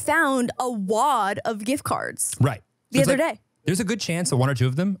 Jeremy just found a wad of gift cards. Right. The other day. There's a good chance that one or two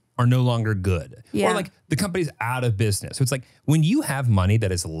of them are no longer good. Yeah. Or like the company's out of business. So it's like when you have money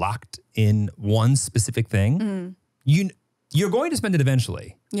that is locked in one specific thing, you're going to spend it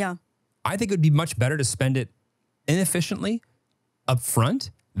eventually. Yeah. I think it would be much better to spend it inefficiently up front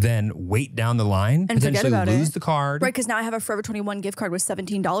than wait down the line and potentially forget about lose the card. Right, because now I have a Forever 21 gift card with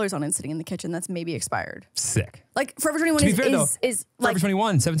 $17 on it sitting in the kitchen that's maybe expired. Sick. Like Forever 21 is Forever like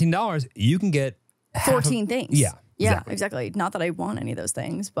 21, $17, you can get 14 things. Yeah. Yeah, exactly. Not that I want any of those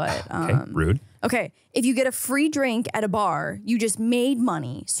things, but okay, rude. Okay, if you get a free drink at a bar, you just made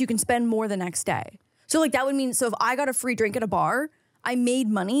money so you can spend more the next day. So like that would mean, so if I got a free drink at a bar, I made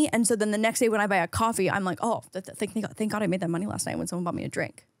money, and so then the next day when I buy a coffee, I'm like, oh, thank God I made that money last night when someone bought me a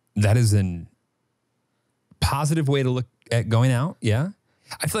drink. That is a positive way to look at going out. Yeah.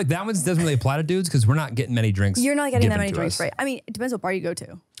 I feel like that one doesn't really apply to dudes because we're not getting many drinks. You're not getting that many drinks, right? I mean, it depends what bar you go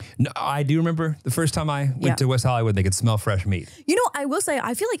to. No, I do remember the first time I went to West Hollywood, they could smell fresh meat. You know, I will say,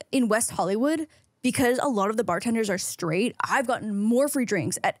 I feel like in West Hollywood, because a lot of the bartenders are straight, I've gotten more free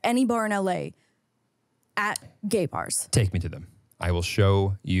drinks at any bar in LA at gay bars. Take me to them. I will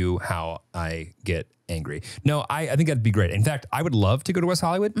show you how I get angry. No, I think that'd be great. In fact, I would love to go to West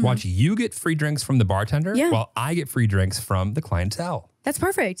Hollywood, watch you get free drinks from the bartender while I get free drinks from the clientele. That's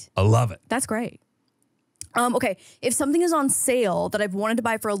perfect. I love it. That's great. Okay, if something is on sale that I've wanted to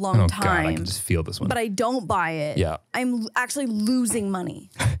buy for a long time, God, I can just feel this one. but I don't buy it, Yeah. I'm actually losing money.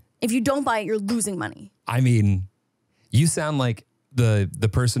 If you don't buy it, you're losing money. I mean, you sound like the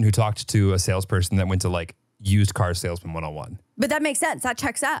person who talked to a salesperson that went to like used car salesman 101. But that makes sense. That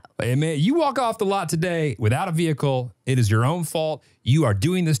checks out. Hey, man, you walk off the lot today without a vehicle. It is your own fault. You are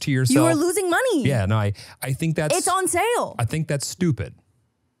doing this to yourself. You are losing money. Yeah, no, I think that's... It's on sale. I think that's stupid.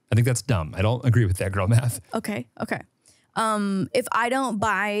 I think that's dumb. I don't agree with that girl math. Okay. If I don't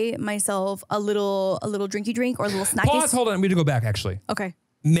buy myself a little drinky drink or a little snacky... Pause, hold on. I'm going to go back, actually. Okay.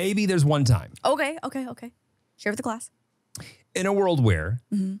 Maybe there's one time. Okay. Share with the class. In a world where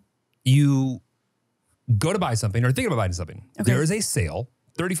you go to buy something or think about buying something, there is a sale,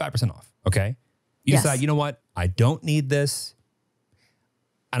 35% off, okay? You decide, you know what? I don't need this.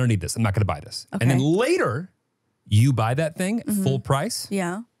 I don't need this. I'm not going to buy this. Okay. And then later, you buy that thing full price.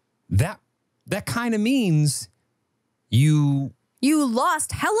 Yeah. That kind of means you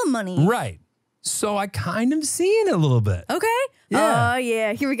lost hella money. Right. So I kind of seeing it a little bit. Okay. Yeah.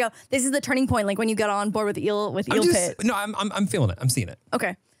 Yeah. Here we go. This is the turning point, like when you got on board with eel pit. No, I'm feeling it. I'm seeing it.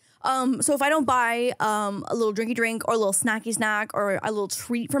 Okay. So if I don't buy a little drinky drink or a little snacky snack or a little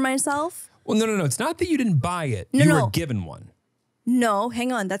treat for myself. Well, no. It's not that you didn't buy it. No, you were given one. No,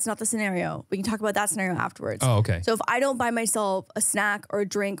 hang on. That's not the scenario. We can talk about that scenario afterwards. Oh, okay. So if I don't buy myself a snack or a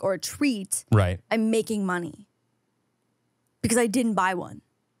drink or a treat, right, I'm making money because I didn't buy one.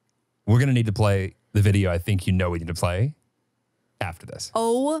 We're going to need to play the video I think you know we need to play after this.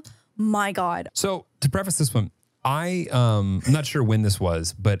 Oh my God. So to preface this one, I'm not sure when this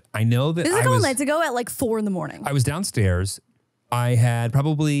was, but I know that this is a couple nights ago at like 4 in the morning. I was downstairs. I had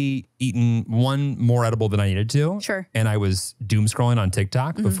probably eaten one more edible than I needed to. Sure. And I was doom scrolling on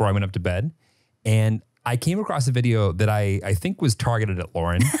TikTok before I went up to bed. And I came across a video that I think was targeted at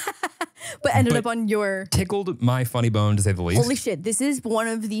Lauren. but ended up on your... Tickled my funny bone, to say the least. Holy shit. This is one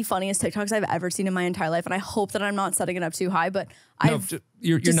of the funniest TikToks I've ever seen in my entire life. And I hope that I'm not setting it up too high, but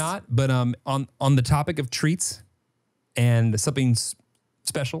you're not. But on the topic of treats and something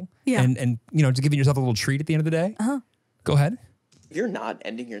special and you know, just giving yourself a little treat at the end of the day. Go ahead. If you're not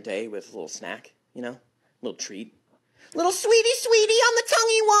ending your day with a little snack, you know, a little treat, little sweetie on the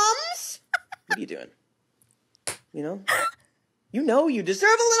tonguey wums, what are you doing? You know you deserve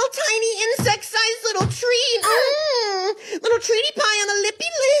a little tiny insect-sized little treat. Little treaty pie on the lippy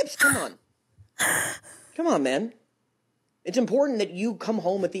lips. Come on, man. It's important that you come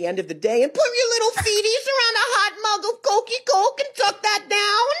home at the end of the day and put your little feeties around a hot mug of Cokey Coke and tuck that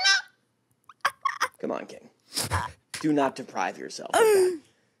down. Come on, King. Do not deprive yourself of that.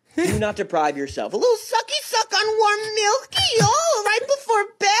 Do not deprive yourself. A little sucky suck on warm milky. Oh, right before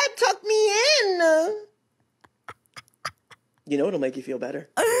bed, tuck me in. You know it'll make you feel better.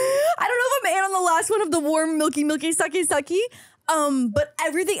 I don't know if I'm in on the last one of the warm, milky, sucky. But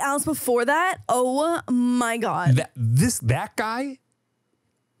everything else before that, oh my God. That guy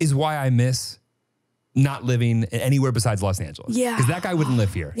is why I miss not living anywhere besides Los Angeles. Yeah. Because that guy wouldn't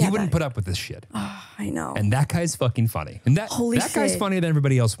live here. Yeah, he wouldn't put up with this shit. Oh, I know. And that guy's fucking funny. And that guy's funnier than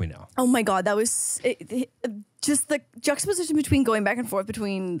everybody else we know. Oh my God. That was just the juxtaposition between going back and forth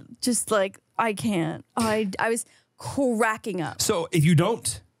between just like, I can't. I was cracking up. So if you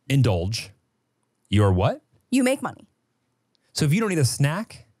don't indulge, you're what? You make money. So if you don't eat a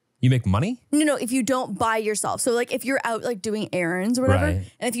snack, you make money? No, if you don't buy yourself. So like if you're out like doing errands or whatever,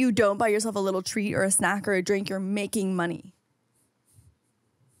 Right. and if you don't buy yourself a little treat or a snack or a drink, you're making money.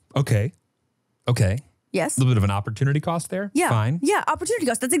 Okay. Yes. A little bit of an opportunity cost there? Yeah. Fine. Yeah, opportunity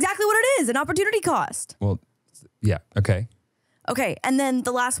cost. That's exactly what it is, an opportunity cost. Well, yeah, okay. Okay, and then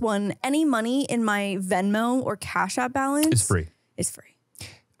the last one, any money in my Venmo or Cash App balance It's free. Is free.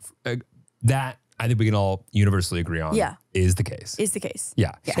 That, I think we can all universally agree on, is the case. Is the case.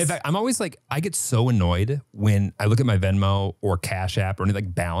 Yeah. Yes. In fact, I'm always like, I get so annoyed when I look at my Venmo or Cash App or any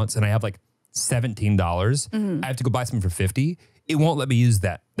like balance and I have like $17. I have to go buy something for $50. It won't let me use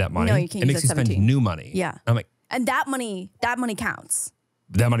that money. No, you can't It use makes you that spend 17. new money. Yeah. I'm like, And that money counts.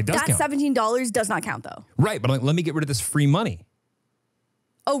 that money does That count. $17 does not count though. Right. But I'm like, let me get rid of this free money.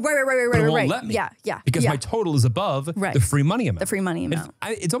 Oh, right. But it won't let me. Yeah. Because my total is above the free money amount. The free money amount.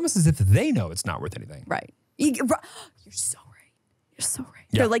 It's almost as if they know it's not worth anything. Right. You're so right. You're so right.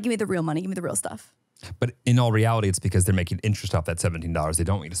 Yeah. They're like, give me the real money. Give me the real stuff. But in all reality, it's because they're making interest off that $17. They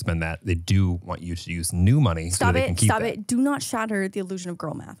don't want you to spend that. They do want you to use new money so that they can keep Stop that. it. Do not shatter the illusion of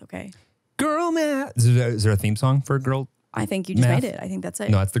girl math, okay? Girl math. Is there a theme song for girl? I think you just Math? made it. I think that's it.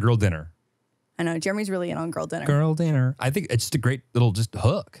 No, it's the girl dinner. I know. Jeremy's really in on girl dinner. Girl dinner. I think it's just a great little just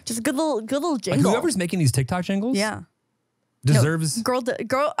hook. Just a good little Like jingle. whoever's making these TikTok jingles Yeah. deserves. Girl.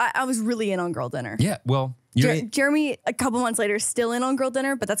 I was really in on girl dinner. Yeah. Well, Jeremy, a couple months later, still in on girl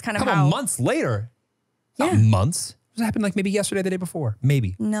dinner, but that's kind of A couple months later? Yeah. Not months. It happened like maybe yesterday, the day before.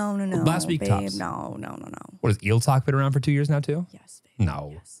 Maybe. No. Last week, babe, tops. No. What, has Eel Talk been around for 2 years now, too? Yes, babe.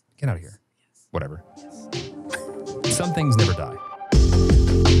 No. Yes. Get out of here. Whatever. Some things never die.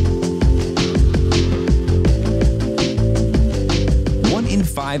 1 in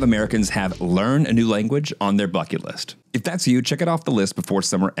 5 Americans have learn a new language on their bucket list. If that's you, check it off the list before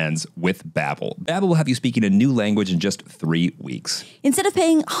summer ends with Babbel. Babbel will have you speaking a new language in just 3 weeks. Instead of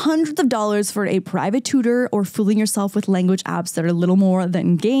paying hundreds of dollars for a private tutor or fooling yourself with language apps that are little more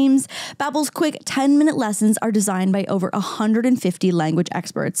than games, Babbel's quick 10-minute lessons are designed by over 150 language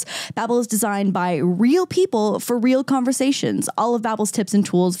experts. Babbel is designed by real people for real conversations. All of Babbel's tips and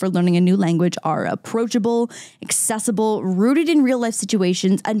tools for learning a new language are approachable, accessible, rooted in real-life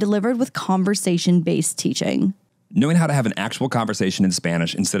situations, and delivered with conversation-based teaching. Knowing how to have an actual conversation in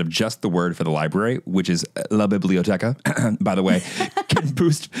Spanish instead of just the word for the library, which is la biblioteca, by the way, can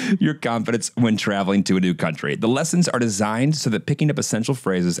boost your confidence when traveling to a new country. The lessons are designed so that picking up essential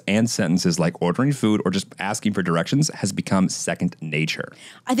phrases and sentences like ordering food or just asking for directions has become second nature.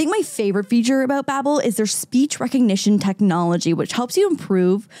 I think my favorite feature about Babbel is their speech recognition technology, which helps you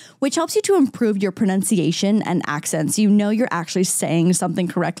to improve your pronunciation and accents. You know you're actually saying something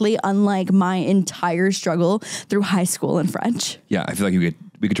correctly, unlike my entire struggle through high school in French. Yeah, I feel like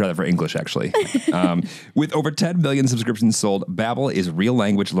we could try that for English, actually. With over 10 million subscriptions sold, Babbel is real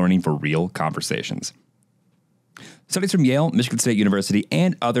language learning for real conversations. Studies from Yale, Michigan State University,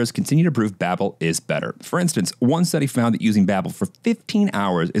 and others continue to prove Babbel is better. For instance, one study found that using Babbel for 15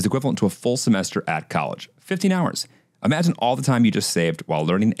 hours is equivalent to a full semester at college. 15 hours. Imagine all the time you saved while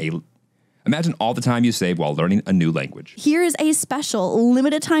learning a new language. Here is a special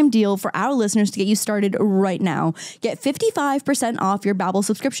limited time deal for our listeners to get you started right now. Get 55% off your Babbel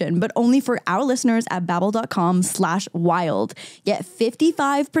subscription, but only for our listeners at babbel.com/wild. Get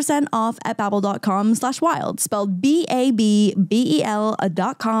 55% off at babbel.com/wild, spelled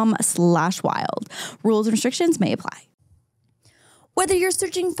BABBEL.com/wild. Rules and restrictions may apply. Whether you're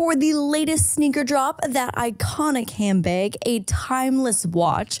searching for the latest sneaker drop, that iconic handbag, a timeless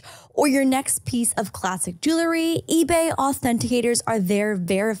watch, or your next piece of classic jewelry, eBay authenticators are there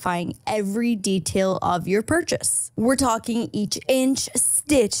verifying every detail of your purchase. We're talking each inch,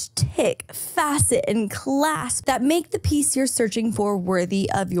 stitch, tick, facet, and clasp that make the piece you're searching for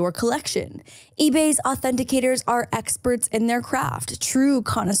worthy of your collection. eBay's authenticators are experts in their craft, true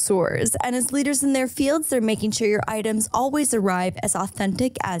connoisseurs, and as leaders in their fields, they're making sure your items always arrive as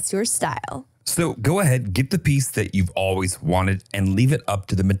authentic as your style. So go ahead, get the piece that you've always wanted and leave it up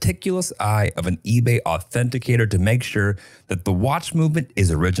to the meticulous eye of an eBay authenticator to make sure that the watch movement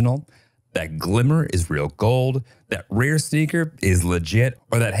is original, that glimmer is real gold, that rare sneaker is legit,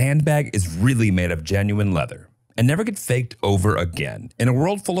 or that handbag is really made of genuine leather. And never get faked over again. In a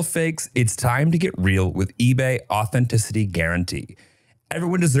world full of fakes, it's time to get real with eBay Authenticity Guarantee.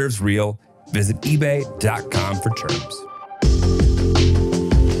 Everyone deserves real. Visit ebay.com for terms.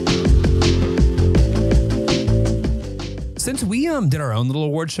 Since we did our own little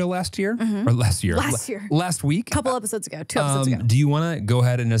award show last year, or last week, Couple episodes ago, 2 episodes ago. do you want to go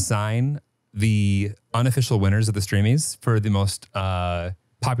ahead and assign the unofficial winners of the Streamies for the most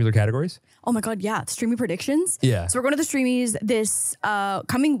popular categories? Oh my God, yeah. Streamy predictions. Yeah. So we're going to the Streamies this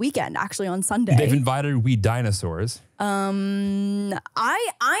coming weekend, actually on Sunday. They've invited we dinosaurs. I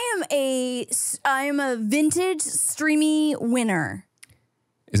am a vintage Streamy winner.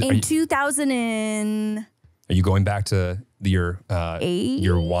 In 2000 and... Are you going back to your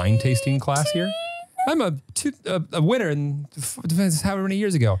wine tasting class here? I'm a winner in however many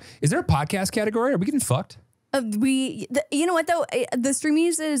years ago. Is there a podcast category? Are we getting fucked? You know what though? The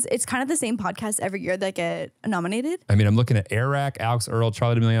Streamies it's kind of the same podcast every year that get nominated. I mean, I'm looking at Eric, Alex Earl,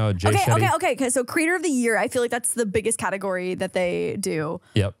 Charlie D'Amelio, Jay Shetty. Okay. So Creator of the Year, I feel like that's the biggest category that they do.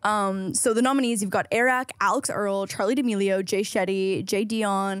 Yep. So the nominees, you've got Eric, Alex Earl, Charlie D'Amelio, Jay Shetty, Jay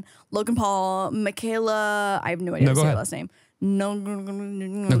Dion, Logan Paul, Michaela. I have no idea how to say her last name.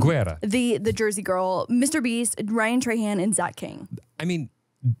 Noguera. The Jersey Girl, Mr. Beast, Ryan Trahan, and Zach King. I mean,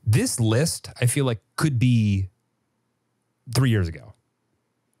 this list, I feel like, could be 3 years ago.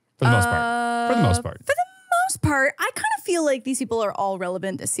 For the most part. For the most part. I kind of feel like these people are all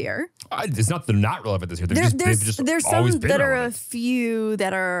relevant this year. It's not that they're not relevant this year. There's always some been that relevant. are a few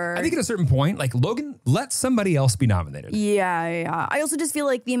that are... I think at a certain point, like Logan, let somebody else be nominated. Yeah. I also just feel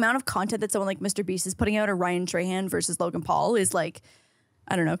like the amount of content that someone like Mr. Beast is putting out, or Ryan Trahan versus Logan Paul, is like,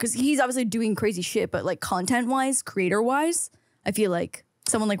 I don't know, because he's obviously doing crazy shit, but like content-wise, creator-wise, I feel like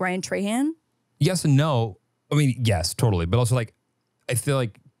someone like Ryan Trahan. Yes and no. I mean, yes, totally. But also, like, I feel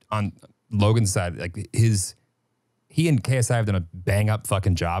like on Logan's side, like he and KSI have done a bang up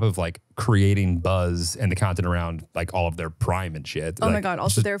fucking job of like creating buzz and the content around like all of their prime and shit. Oh like, my God.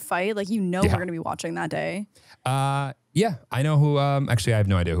 Also their fight, like, we're going to be watching that day. Yeah, I know who, actually I have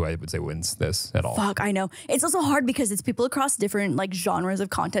no idea who I would say wins this at all. Fuck, I know. It's also hard because it's people across different like genres of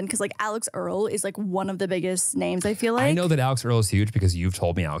content. Cause like Alex Earl is like one of the biggest names, I feel like. I know that Alex Earl is huge because you've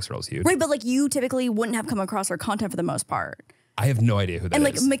told me Alex Earl is huge. Right, but like you typically wouldn't have come across her content for the most part. I have no idea who that is. And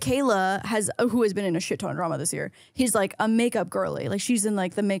like Michaela who has been in a shit ton of drama this year. He's like a makeup girly. Like she's in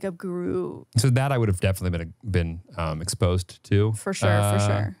like the makeup guru. So that I would have definitely been exposed to. For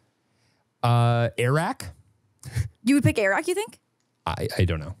sure. Iraq? You would pick Iraq, you think? I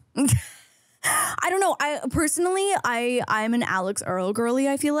don't know. I don't know. I personally, I'm an Alex Earl girly,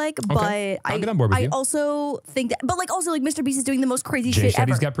 I feel like, Okay. but I'll get on board with I you. also think that, but like also like Mr. Beast is doing the most crazy Jay shit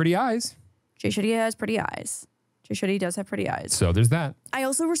ever. Shetty's got pretty eyes. Jay Shetty has pretty eyes. Jay Shetty does have pretty eyes. So there's that. I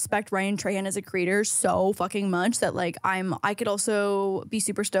also respect Ryan Trahan as a creator so fucking much that like I could also be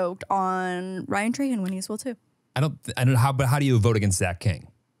super stoked on Ryan Trahan winning as well too. I don't know how do you vote against Zach King?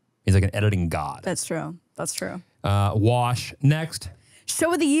 He's like an editing god. That's true. That's true. Wash next.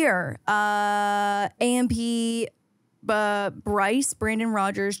 Show of the year. AMP, Bryce, Brandon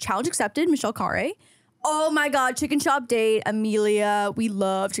Rogers, challenge accepted, Michelle Carre. Oh my God, Chicken Shop Date, Amelia. We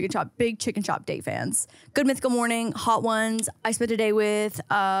love Chicken Shop, big Chicken Shop Date fans. Good Mythical Morning, Hot Ones. I spent a day with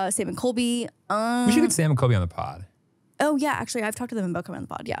Sam and Colby. We should get Sam and Kobe on the pod. Oh yeah, actually, I've talked to them about coming on the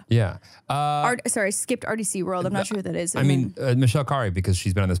pod. Yeah. Yeah. Sorry, I skipped RDC World. I'm not sure who that is. I mean, Michelle Carre, because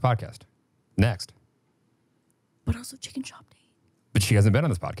she's been on this podcast. Next. but also Chicken Shop Date. But she hasn't been on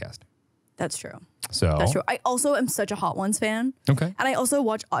this podcast. That's true. So That's true. I also am such a Hot Ones fan. Okay. And I also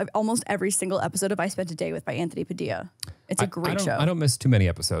watch almost every single episode of I Spent a Day with by Anthony Padilla. It's a great show. I don't miss too many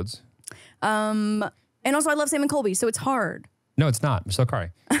episodes. And also I love Sam and Colby, so it's hard. No, it's not. Michelle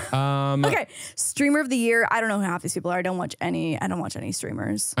Carre. Okay. Streamer of the year. I don't know who half these people are. I don't watch any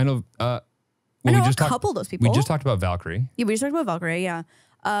streamers. I know. Well, I know we just a couple of those people. We just talked about Valkyrie. Yeah, we just talked about Valkyrie, yeah.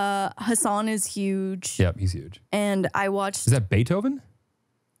 Hassan is huge. Yep, he's huge. And I watched Is that Beethoven?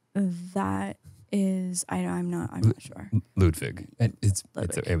 that is I'm not sure. Ludwig. It was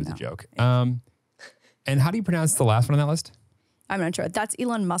No. a joke. And how do you pronounce the last one on that list? I'm not sure. That's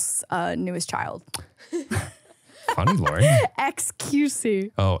Elon Musk's newest child. Funny, Lori.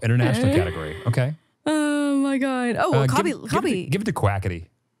 XQC. Oh, international category. Okay. Oh my god. Oh, well, copy. Give it to Quackity.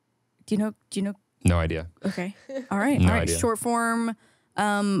 Do you know? No idea. Okay. All right. No All right. idea. Short form.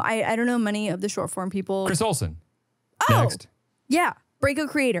 I don't know many of the short form people. Chris Olsen. Oh! Next. Yeah. Breakout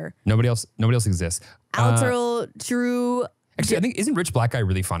creator. Nobody else exists. Alex Earl, Drew. Actually, I think isn't Rich Black Guy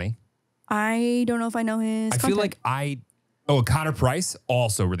really funny? I don't know if I know his. I feel like Connor Price,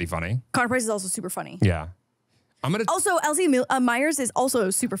 also really funny. Connor Price is also super funny. Yeah. I'm gonna Also, Elsie Myers is also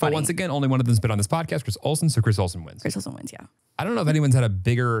super funny. But once again, only one of them's been on this podcast, Chris Olsen, so Chris Olsen wins. Chris Olsen wins, yeah. I don't know if anyone's had a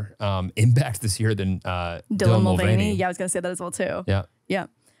bigger impact this year than Dylan Mulvaney. Yeah, I was gonna say that as well too. Yeah. Yeah.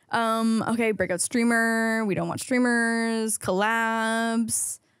 Okay, breakout streamer. We don't watch streamers.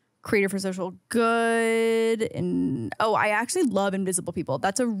 Collabs. Creator for social good. And I actually love Invisible People.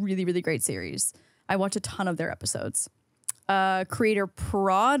 That's a really, really great series. I watch a ton of their episodes. Creator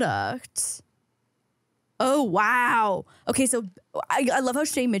product. Oh, wow. Okay, so I love how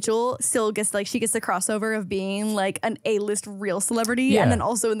Shay Mitchell still gets she gets the crossover of being like an A-list real celebrity and then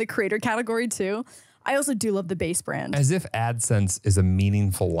also in the creator category too. I also do love the base brand. As if AdSense is a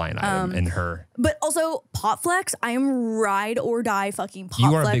meaningful line item in her. But also Potflex, I am ride or die fucking Potflex.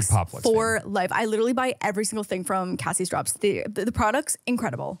 You are a big Potflex for fan. life. I literally buy every single thing from Cassie's Drops. The product's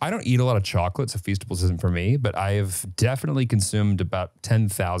incredible. I don't eat a lot of chocolate, so Feastables isn't for me, but I have definitely consumed about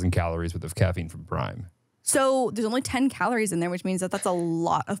 10,000 calories worth of caffeine from Prime. So there's only 10 calories in there, which means that's a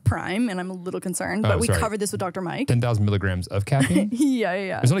lot of Prime, and I'm a little concerned. But we covered this with Dr. Mike. 10,000 milligrams of caffeine?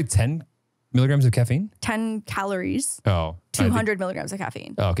 Yeah. There's only 10 milligrams of caffeine? 10 calories. Oh. 200 milligrams of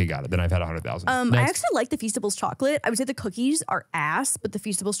caffeine. Oh, okay, got it. Then I've had 100,000. I actually like the Feastables chocolate. I would say the cookies are ass, but the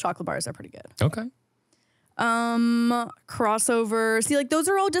Feastables chocolate bars are pretty good. Okay. Crossover. See, those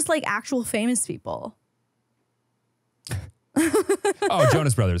are all just actual famous people. Oh,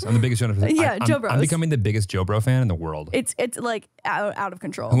 Jonas Brothers. I'm the biggest Jonas Brothers. Yeah, Joe Bros. I'm becoming the biggest Joe Bro fan in the world. It's out of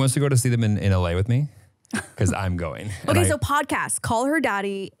control. Who wants to go to see them in LA with me? Because I'm going. Okay, so podcasts. Call Her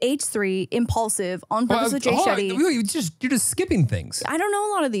Daddy, H3, Impulsive, On Purpose with Jay Shetty. You're just skipping things. I don't know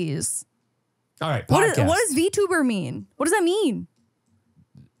a lot of these. All right, What podcast. does VTuber mean? What does that mean?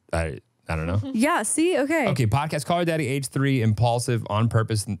 I don't know. Yeah, see? Okay. Okay, podcast. Call Her Daddy, H3, Impulsive, On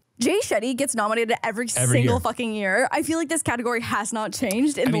Purpose. Jay Shetty gets nominated every single year. fucking year. I feel like this category has not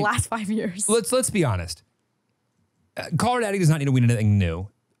changed in the last 5 years. Let's be honest. Call Her Daddy does not need to win anything new.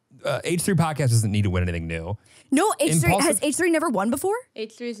 H3 podcast doesn't need to win anything new. No, Impulsive- has H3 never won before?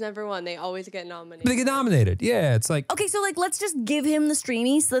 H3's never won. They always get nominated. But they get nominated. Yeah, it's like. Okay, so like let's just give him the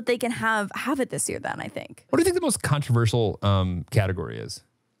streamy so that they can have it this year then, I think. What do you think the most controversial category is?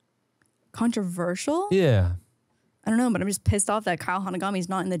 Controversial? Yeah. I don't know, but I'm just pissed off that Kyle Hanagami's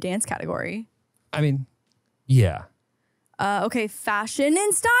not in the dance category. I mean, yeah. Okay, fashion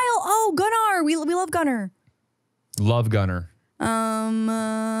and style. Oh, Gunnar. We love Gunnar. Love Gunner.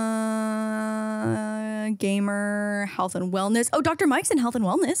 Gamer, health and wellness. Oh, Dr. Mike's in health and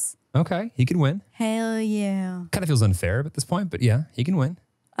wellness. Okay, he can win. Hell yeah. Kind of feels unfair at this point, but yeah, he can win.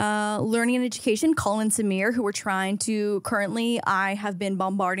 Learning and education, Colin and Samir, who we're trying to currently, I have been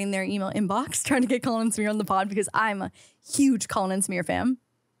bombarding their email inbox trying to get Colin and Samir on the pod because I'm a huge Colin and Samir fan.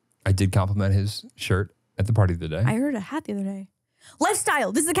 I did compliment his shirt at the party the other day. I heard a hat the other day.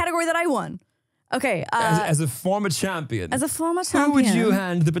 Lifestyle. This is the category that I won. Okay. As a former champion. As a former champion. Who would you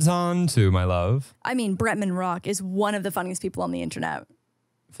hand the baton to, my love? I mean, Bretman Rock is one of the funniest people on the internet.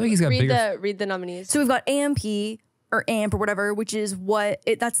 I feel like he's got bigger. Read the nominees. So we've got AMP or AMP or whatever, which is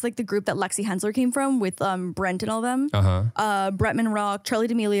that's like the group that Lexi Hensler came from with Brent and all them. Bretman Rock, Charlie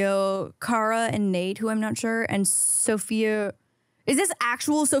D'Amelio, Cara and Nate, who I'm not sure, and Sophia. Is this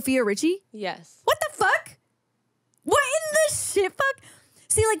actual Sophia Richie? Yes. What the fuck? What in the shit fuck?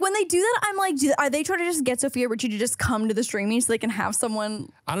 See, like when they do that, I'm like, are they trying to just get Sophia Richie to just come to the streaming so they can have someone?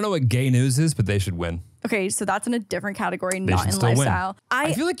 I don't know what gay news is, but they should win. Okay, so that's in a different category, They not should in still lifestyle. win.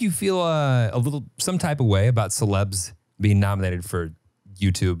 I feel like you feel some type of way about celebs being nominated for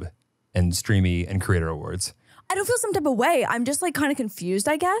YouTube and Streamy and Creator Awards. I don't feel some type of way. I'm just like kind of confused,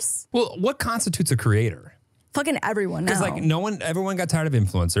 I guess. Well, what constitutes a creator? Fucking everyone now. Because like everyone got tired of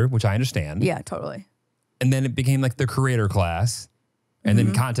influencer, which I understand. Yeah, totally. And then it became like the creator class and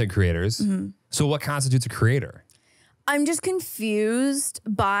then content creators. So what constitutes a creator? I'm just confused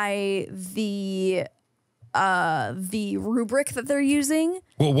by the rubric that they're using.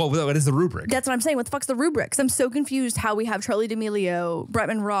 Well, what is the rubric? That's what I'm saying. What the fuck's the rubric? Because I'm so confused how we have Charlie D'Amelio,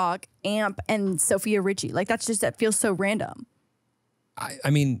 Bretman Rock, AMP, and Sophia Richie. Like that feels so random.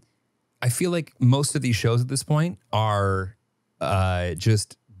 I mean, I feel like most of these shows at this point are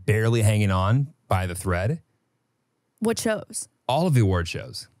just barely hanging on by the thread. What shows? All of the award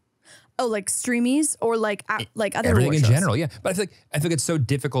shows. Oh, like streamies or like other everything award in shows? general, yeah. But I feel like it's so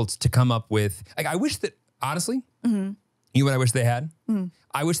difficult to come up with. Like, I wish that honestly, you know what I wish they had?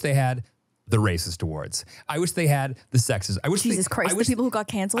 I wish they had the racist awards. I wish they had the sexist. I wish Jesus Christ, the people who got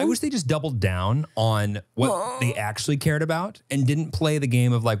canceled. I wish they just doubled down on what they actually cared about and didn't play the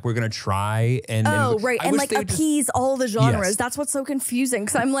game of like we're gonna try and right, and like appease all the genres. Yes. That's what's so confusing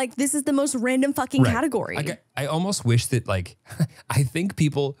because I'm like, this is the most random fucking category. I almost wish that like I think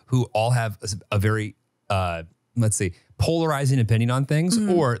people who all have a very let's say polarizing opinion on things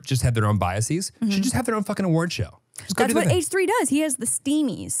or just have their own biases should just have their own fucking award show. That's what H3 does. He has the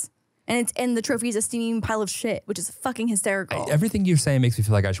steamies. And the trophy is a steaming pile of shit, which is fucking hysterical. Everything you're saying makes me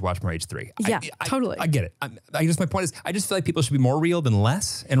feel like I should watch more H3. Yeah, totally. I get it. I guess my point is, I just feel like people should be more real than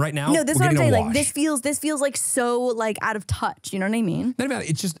less. And right now, no, this is we're what I'm getting saying. a Like wash. this feels like so like out of touch. You know what I mean? Not about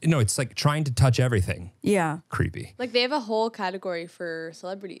it. It's just it's like trying to touch everything. Yeah. Creepy. Like they have a whole category for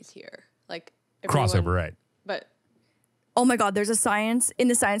celebrities here. Like everyone, Crossover, right? But Oh my God, in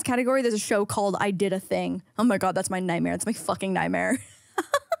the science category, there's a show called I Did a Thing. Oh my God, that's my nightmare. It's my fucking nightmare.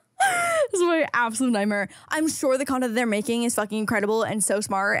 This is my absolute nightmare. I'm sure the content they're making is fucking incredible and so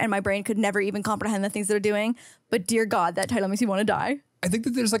smart, and my brain could never even comprehend the things they're doing. But dear God, that title makes me want to die. I think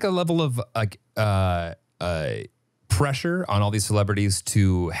that there's like a level of like pressure on all these celebrities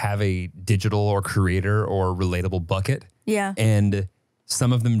to have a digital or creator or relatable bucket. Yeah. And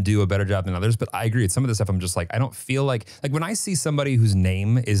some of them do a better job than others, but I agree. With some of the stuff, I'm just like, I don't feel like when I see somebody whose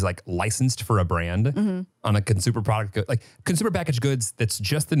name is like licensed for a brand on a consumer product, like consumer packaged goods, that's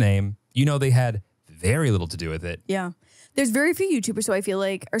just the name, they had very little to do with it. Yeah. There's very few YouTubers who I feel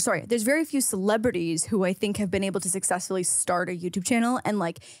like, there's very few celebrities who I think have been able to successfully start a YouTube channel and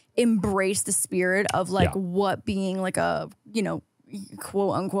like embrace the spirit of like what being like a,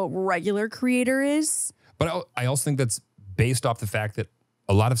 quote unquote regular creator is. But I also think that's based off the fact that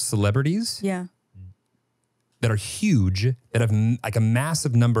a lot of celebrities that are huge, that have like a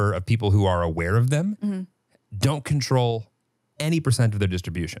massive number of people who are aware of them, don't control any percent of their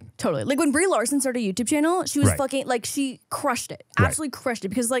distribution. Totally. Like when Brie Larson started a YouTube channel, she was fucking like, she crushed it. Absolutely crushed it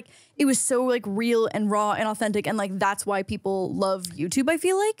because like it was so like real and raw and authentic. And like, that's why people love YouTube, I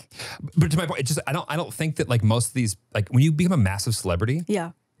feel like. But to my point, it's just, I don't think that like most of these, like when you become a massive celebrity,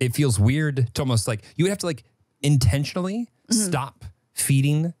 it feels weird to almost like, you would have to like intentionally stop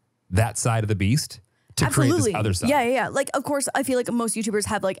feeding that side of the beast to create this other stuff. Yeah. Like, of course, I feel like most YouTubers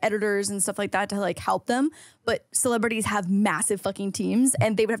have like editors and stuff like that to like help them. But celebrities have massive fucking teams,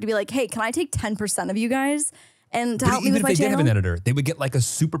 and they would have to be like, hey, can I take 10% of you guys and to help me with my channel? Even if they did have an editor, they would get like a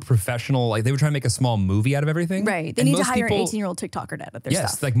super professional, like they would try to make a small movie out of everything. Right. They need to hire an 18-year-old TikToker to edit their stuff.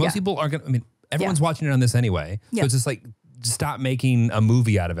 Yes. Like most people aren't going to, I mean, everyone's watching it on this anyway. So it's just like, stop making a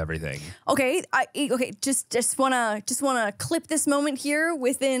movie out of everything. Okay. Just wanna clip this moment here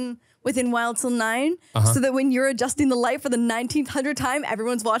within Wild Till 9, so that when you're adjusting the light for the 1900th time,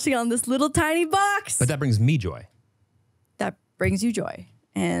 everyone's watching on this little tiny box. But that brings me joy. That brings you joy,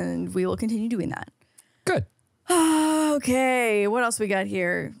 and we will continue doing that. Good. Okay, what else we got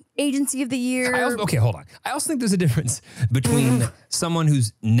here? Agency of the year. Okay, hold on. I also think there's a difference between someone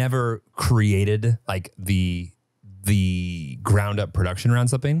who's never created like the ground up production around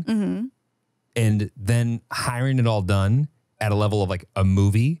something, and then hiring it all done at a level of like a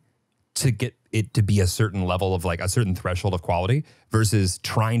movie to get it to be a certain level of like a certain threshold of quality versus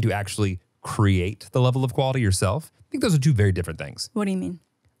trying to actually create the level of quality yourself. I think those are two very different things. What do you mean?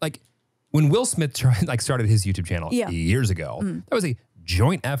 Like when Will Smith started his YouTube channel years ago, that was a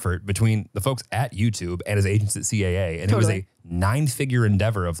joint effort between the folks at YouTube and his agents at CAA. And it was a 9-figure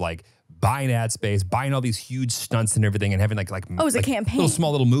endeavor of like buying ad space, buying all these huge stunts and everything, and having like it was a campaign,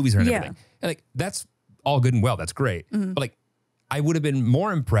 small little movies and everything. And like that's all good and well. That's great. But like I would have been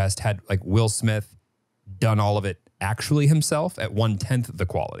more impressed had like Will Smith done all of it actually himself at 1/10 of the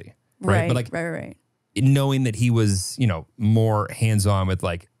quality. Right. But like right. Knowing that he was, you know, more hands-on with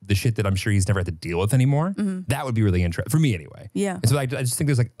like the shit that I'm sure he's never had to deal with anymore, that would be really interesting for me anyway. Yeah. And so I just think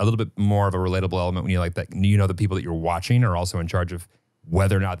there's like a little bit more of a relatable element when you like that, you know, the people that you're watching are also in charge of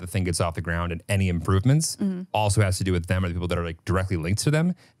whether or not the thing gets off the ground, and any improvements also has to do with them or the people that are like directly linked to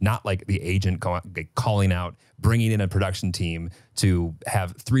them, not like the agent calling out, bringing in a production team to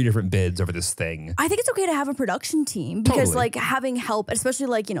have 3 different bids over this thing. I think it's okay to have a production team because like having help, especially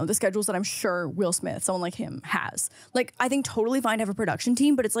like, you know, the schedules that I'm sure Will Smith, someone like him has, like, I think totally fine to have a production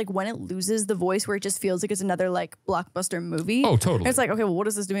team, but it's like when it loses the voice where it just feels like it's another like blockbuster movie. Oh, totally. It's like, okay, well, what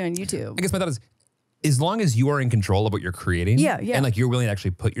is this doing on YouTube? I guess my thought is, as long as you are in control of what you're creating, and like you're willing to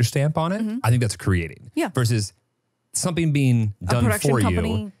actually put your stamp on it, I think that's creating. Yeah. Versus something being done for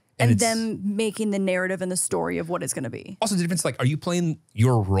you and them making the narrative and the story of what it's going to be. Also, the difference, like, are you playing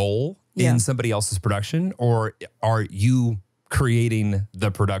your role in somebody else's production, or are you creating the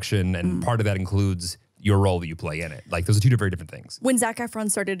production, and part of that includes your role that you play in it? Like, those are 2 very different things. When Zac Efron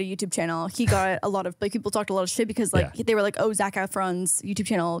started a YouTube channel, he got a lot of, like, people talked a lot of shit because, like, they were like, oh, Zac Efron's YouTube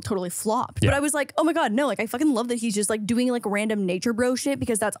channel totally flopped. But I was like, oh my God, no, like, I fucking love that he's just, like, doing, like, random nature bro shit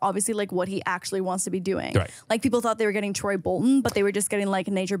because that's obviously, like, what he actually wants to be doing. Right. Like, people thought they were getting Troy Bolton, but they were just getting, like,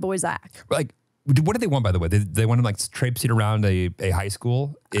 nature boy Zac. Like, what did they want, by the way? They wanted like traipsing around a high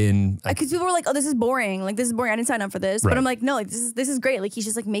school in... Because people were like, oh, this is boring. Like, this is boring. I didn't sign up for this. But I'm like, no, like, this is great. Like, he's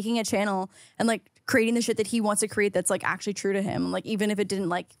just, like, making a channel and, like, creating the shit that he wants to create that's, like, actually true to him. Like, even if it didn't,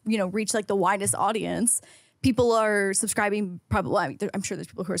 like, you know, reach, like, the widest audience, people are subscribing probably... Well, I mean, I'm sure there's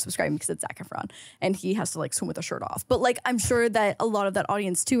people who are subscribing because it's Zac Efron and he has to, like, swim with a shirt off. But, like, I'm sure that a lot of that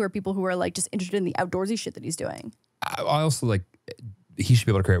audience, too, are people who are, like, just interested in the outdoorsy shit that he's doing. I also, like... He should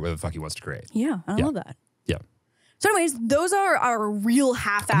be able to create whatever the fuck he wants to create. Yeah, I love that. Yeah. So anyways, those are our real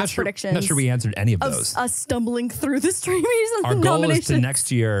half-ass predictions. I'm not sure we answered any of those. Us stumbling through the streamies and our the goal nominations. is to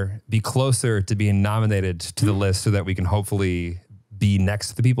next year be closer to being nominated to the list so that we can hopefully be next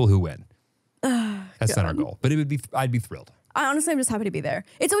to the people who win. That's not our goal, but I'd be thrilled. I'm just happy to be there.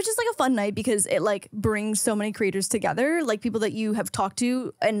 It's always just like a fun night because it like brings so many creators together, like people that you have talked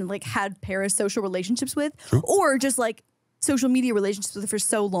to and like had parasocial relationships with, or just like social media relationships with for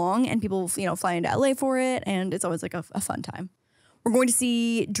so long, and people, you know, fly into LA for it, and it's always like a fun time. We're going to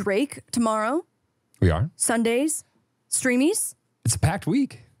see Drake tomorrow. We are. Sundays, streamies. It's a packed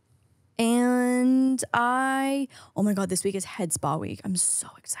week. And oh my God, this week is head spa week. I'm so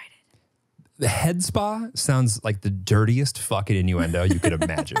excited. The head spa sounds like the dirtiest fucking innuendo you could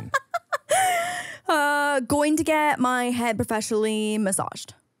imagine. Going to get my head professionally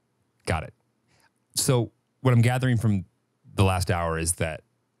massaged. Got it. So what I'm gathering from the last hour is that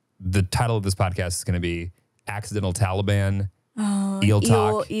the title of this podcast is going to be Accidental Taliban, Eel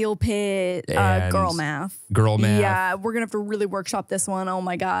Talk, Eel Pit, Girl Math. Girl Math. Yeah, we're going to have to really workshop this one. Oh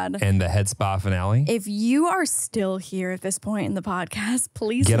my God. And the head spa finale. If you are still here at this point in the podcast,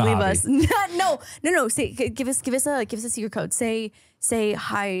 please Get leave a us. No. Say, give us a secret code. Say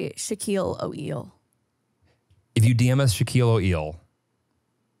hi, Shaquille O'Eel. If you DM us Shaquille O'Eel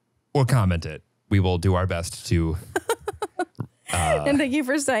or comment it, we will do our best to... and thank you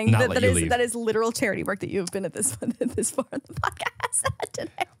for saying that is literal charity work that you have been at this far in the podcast. was that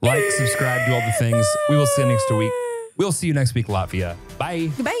today? Like, subscribe, do all the things. We will see you next week. We'll see you next week, Latvia. Bye.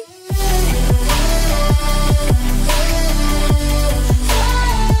 Bye.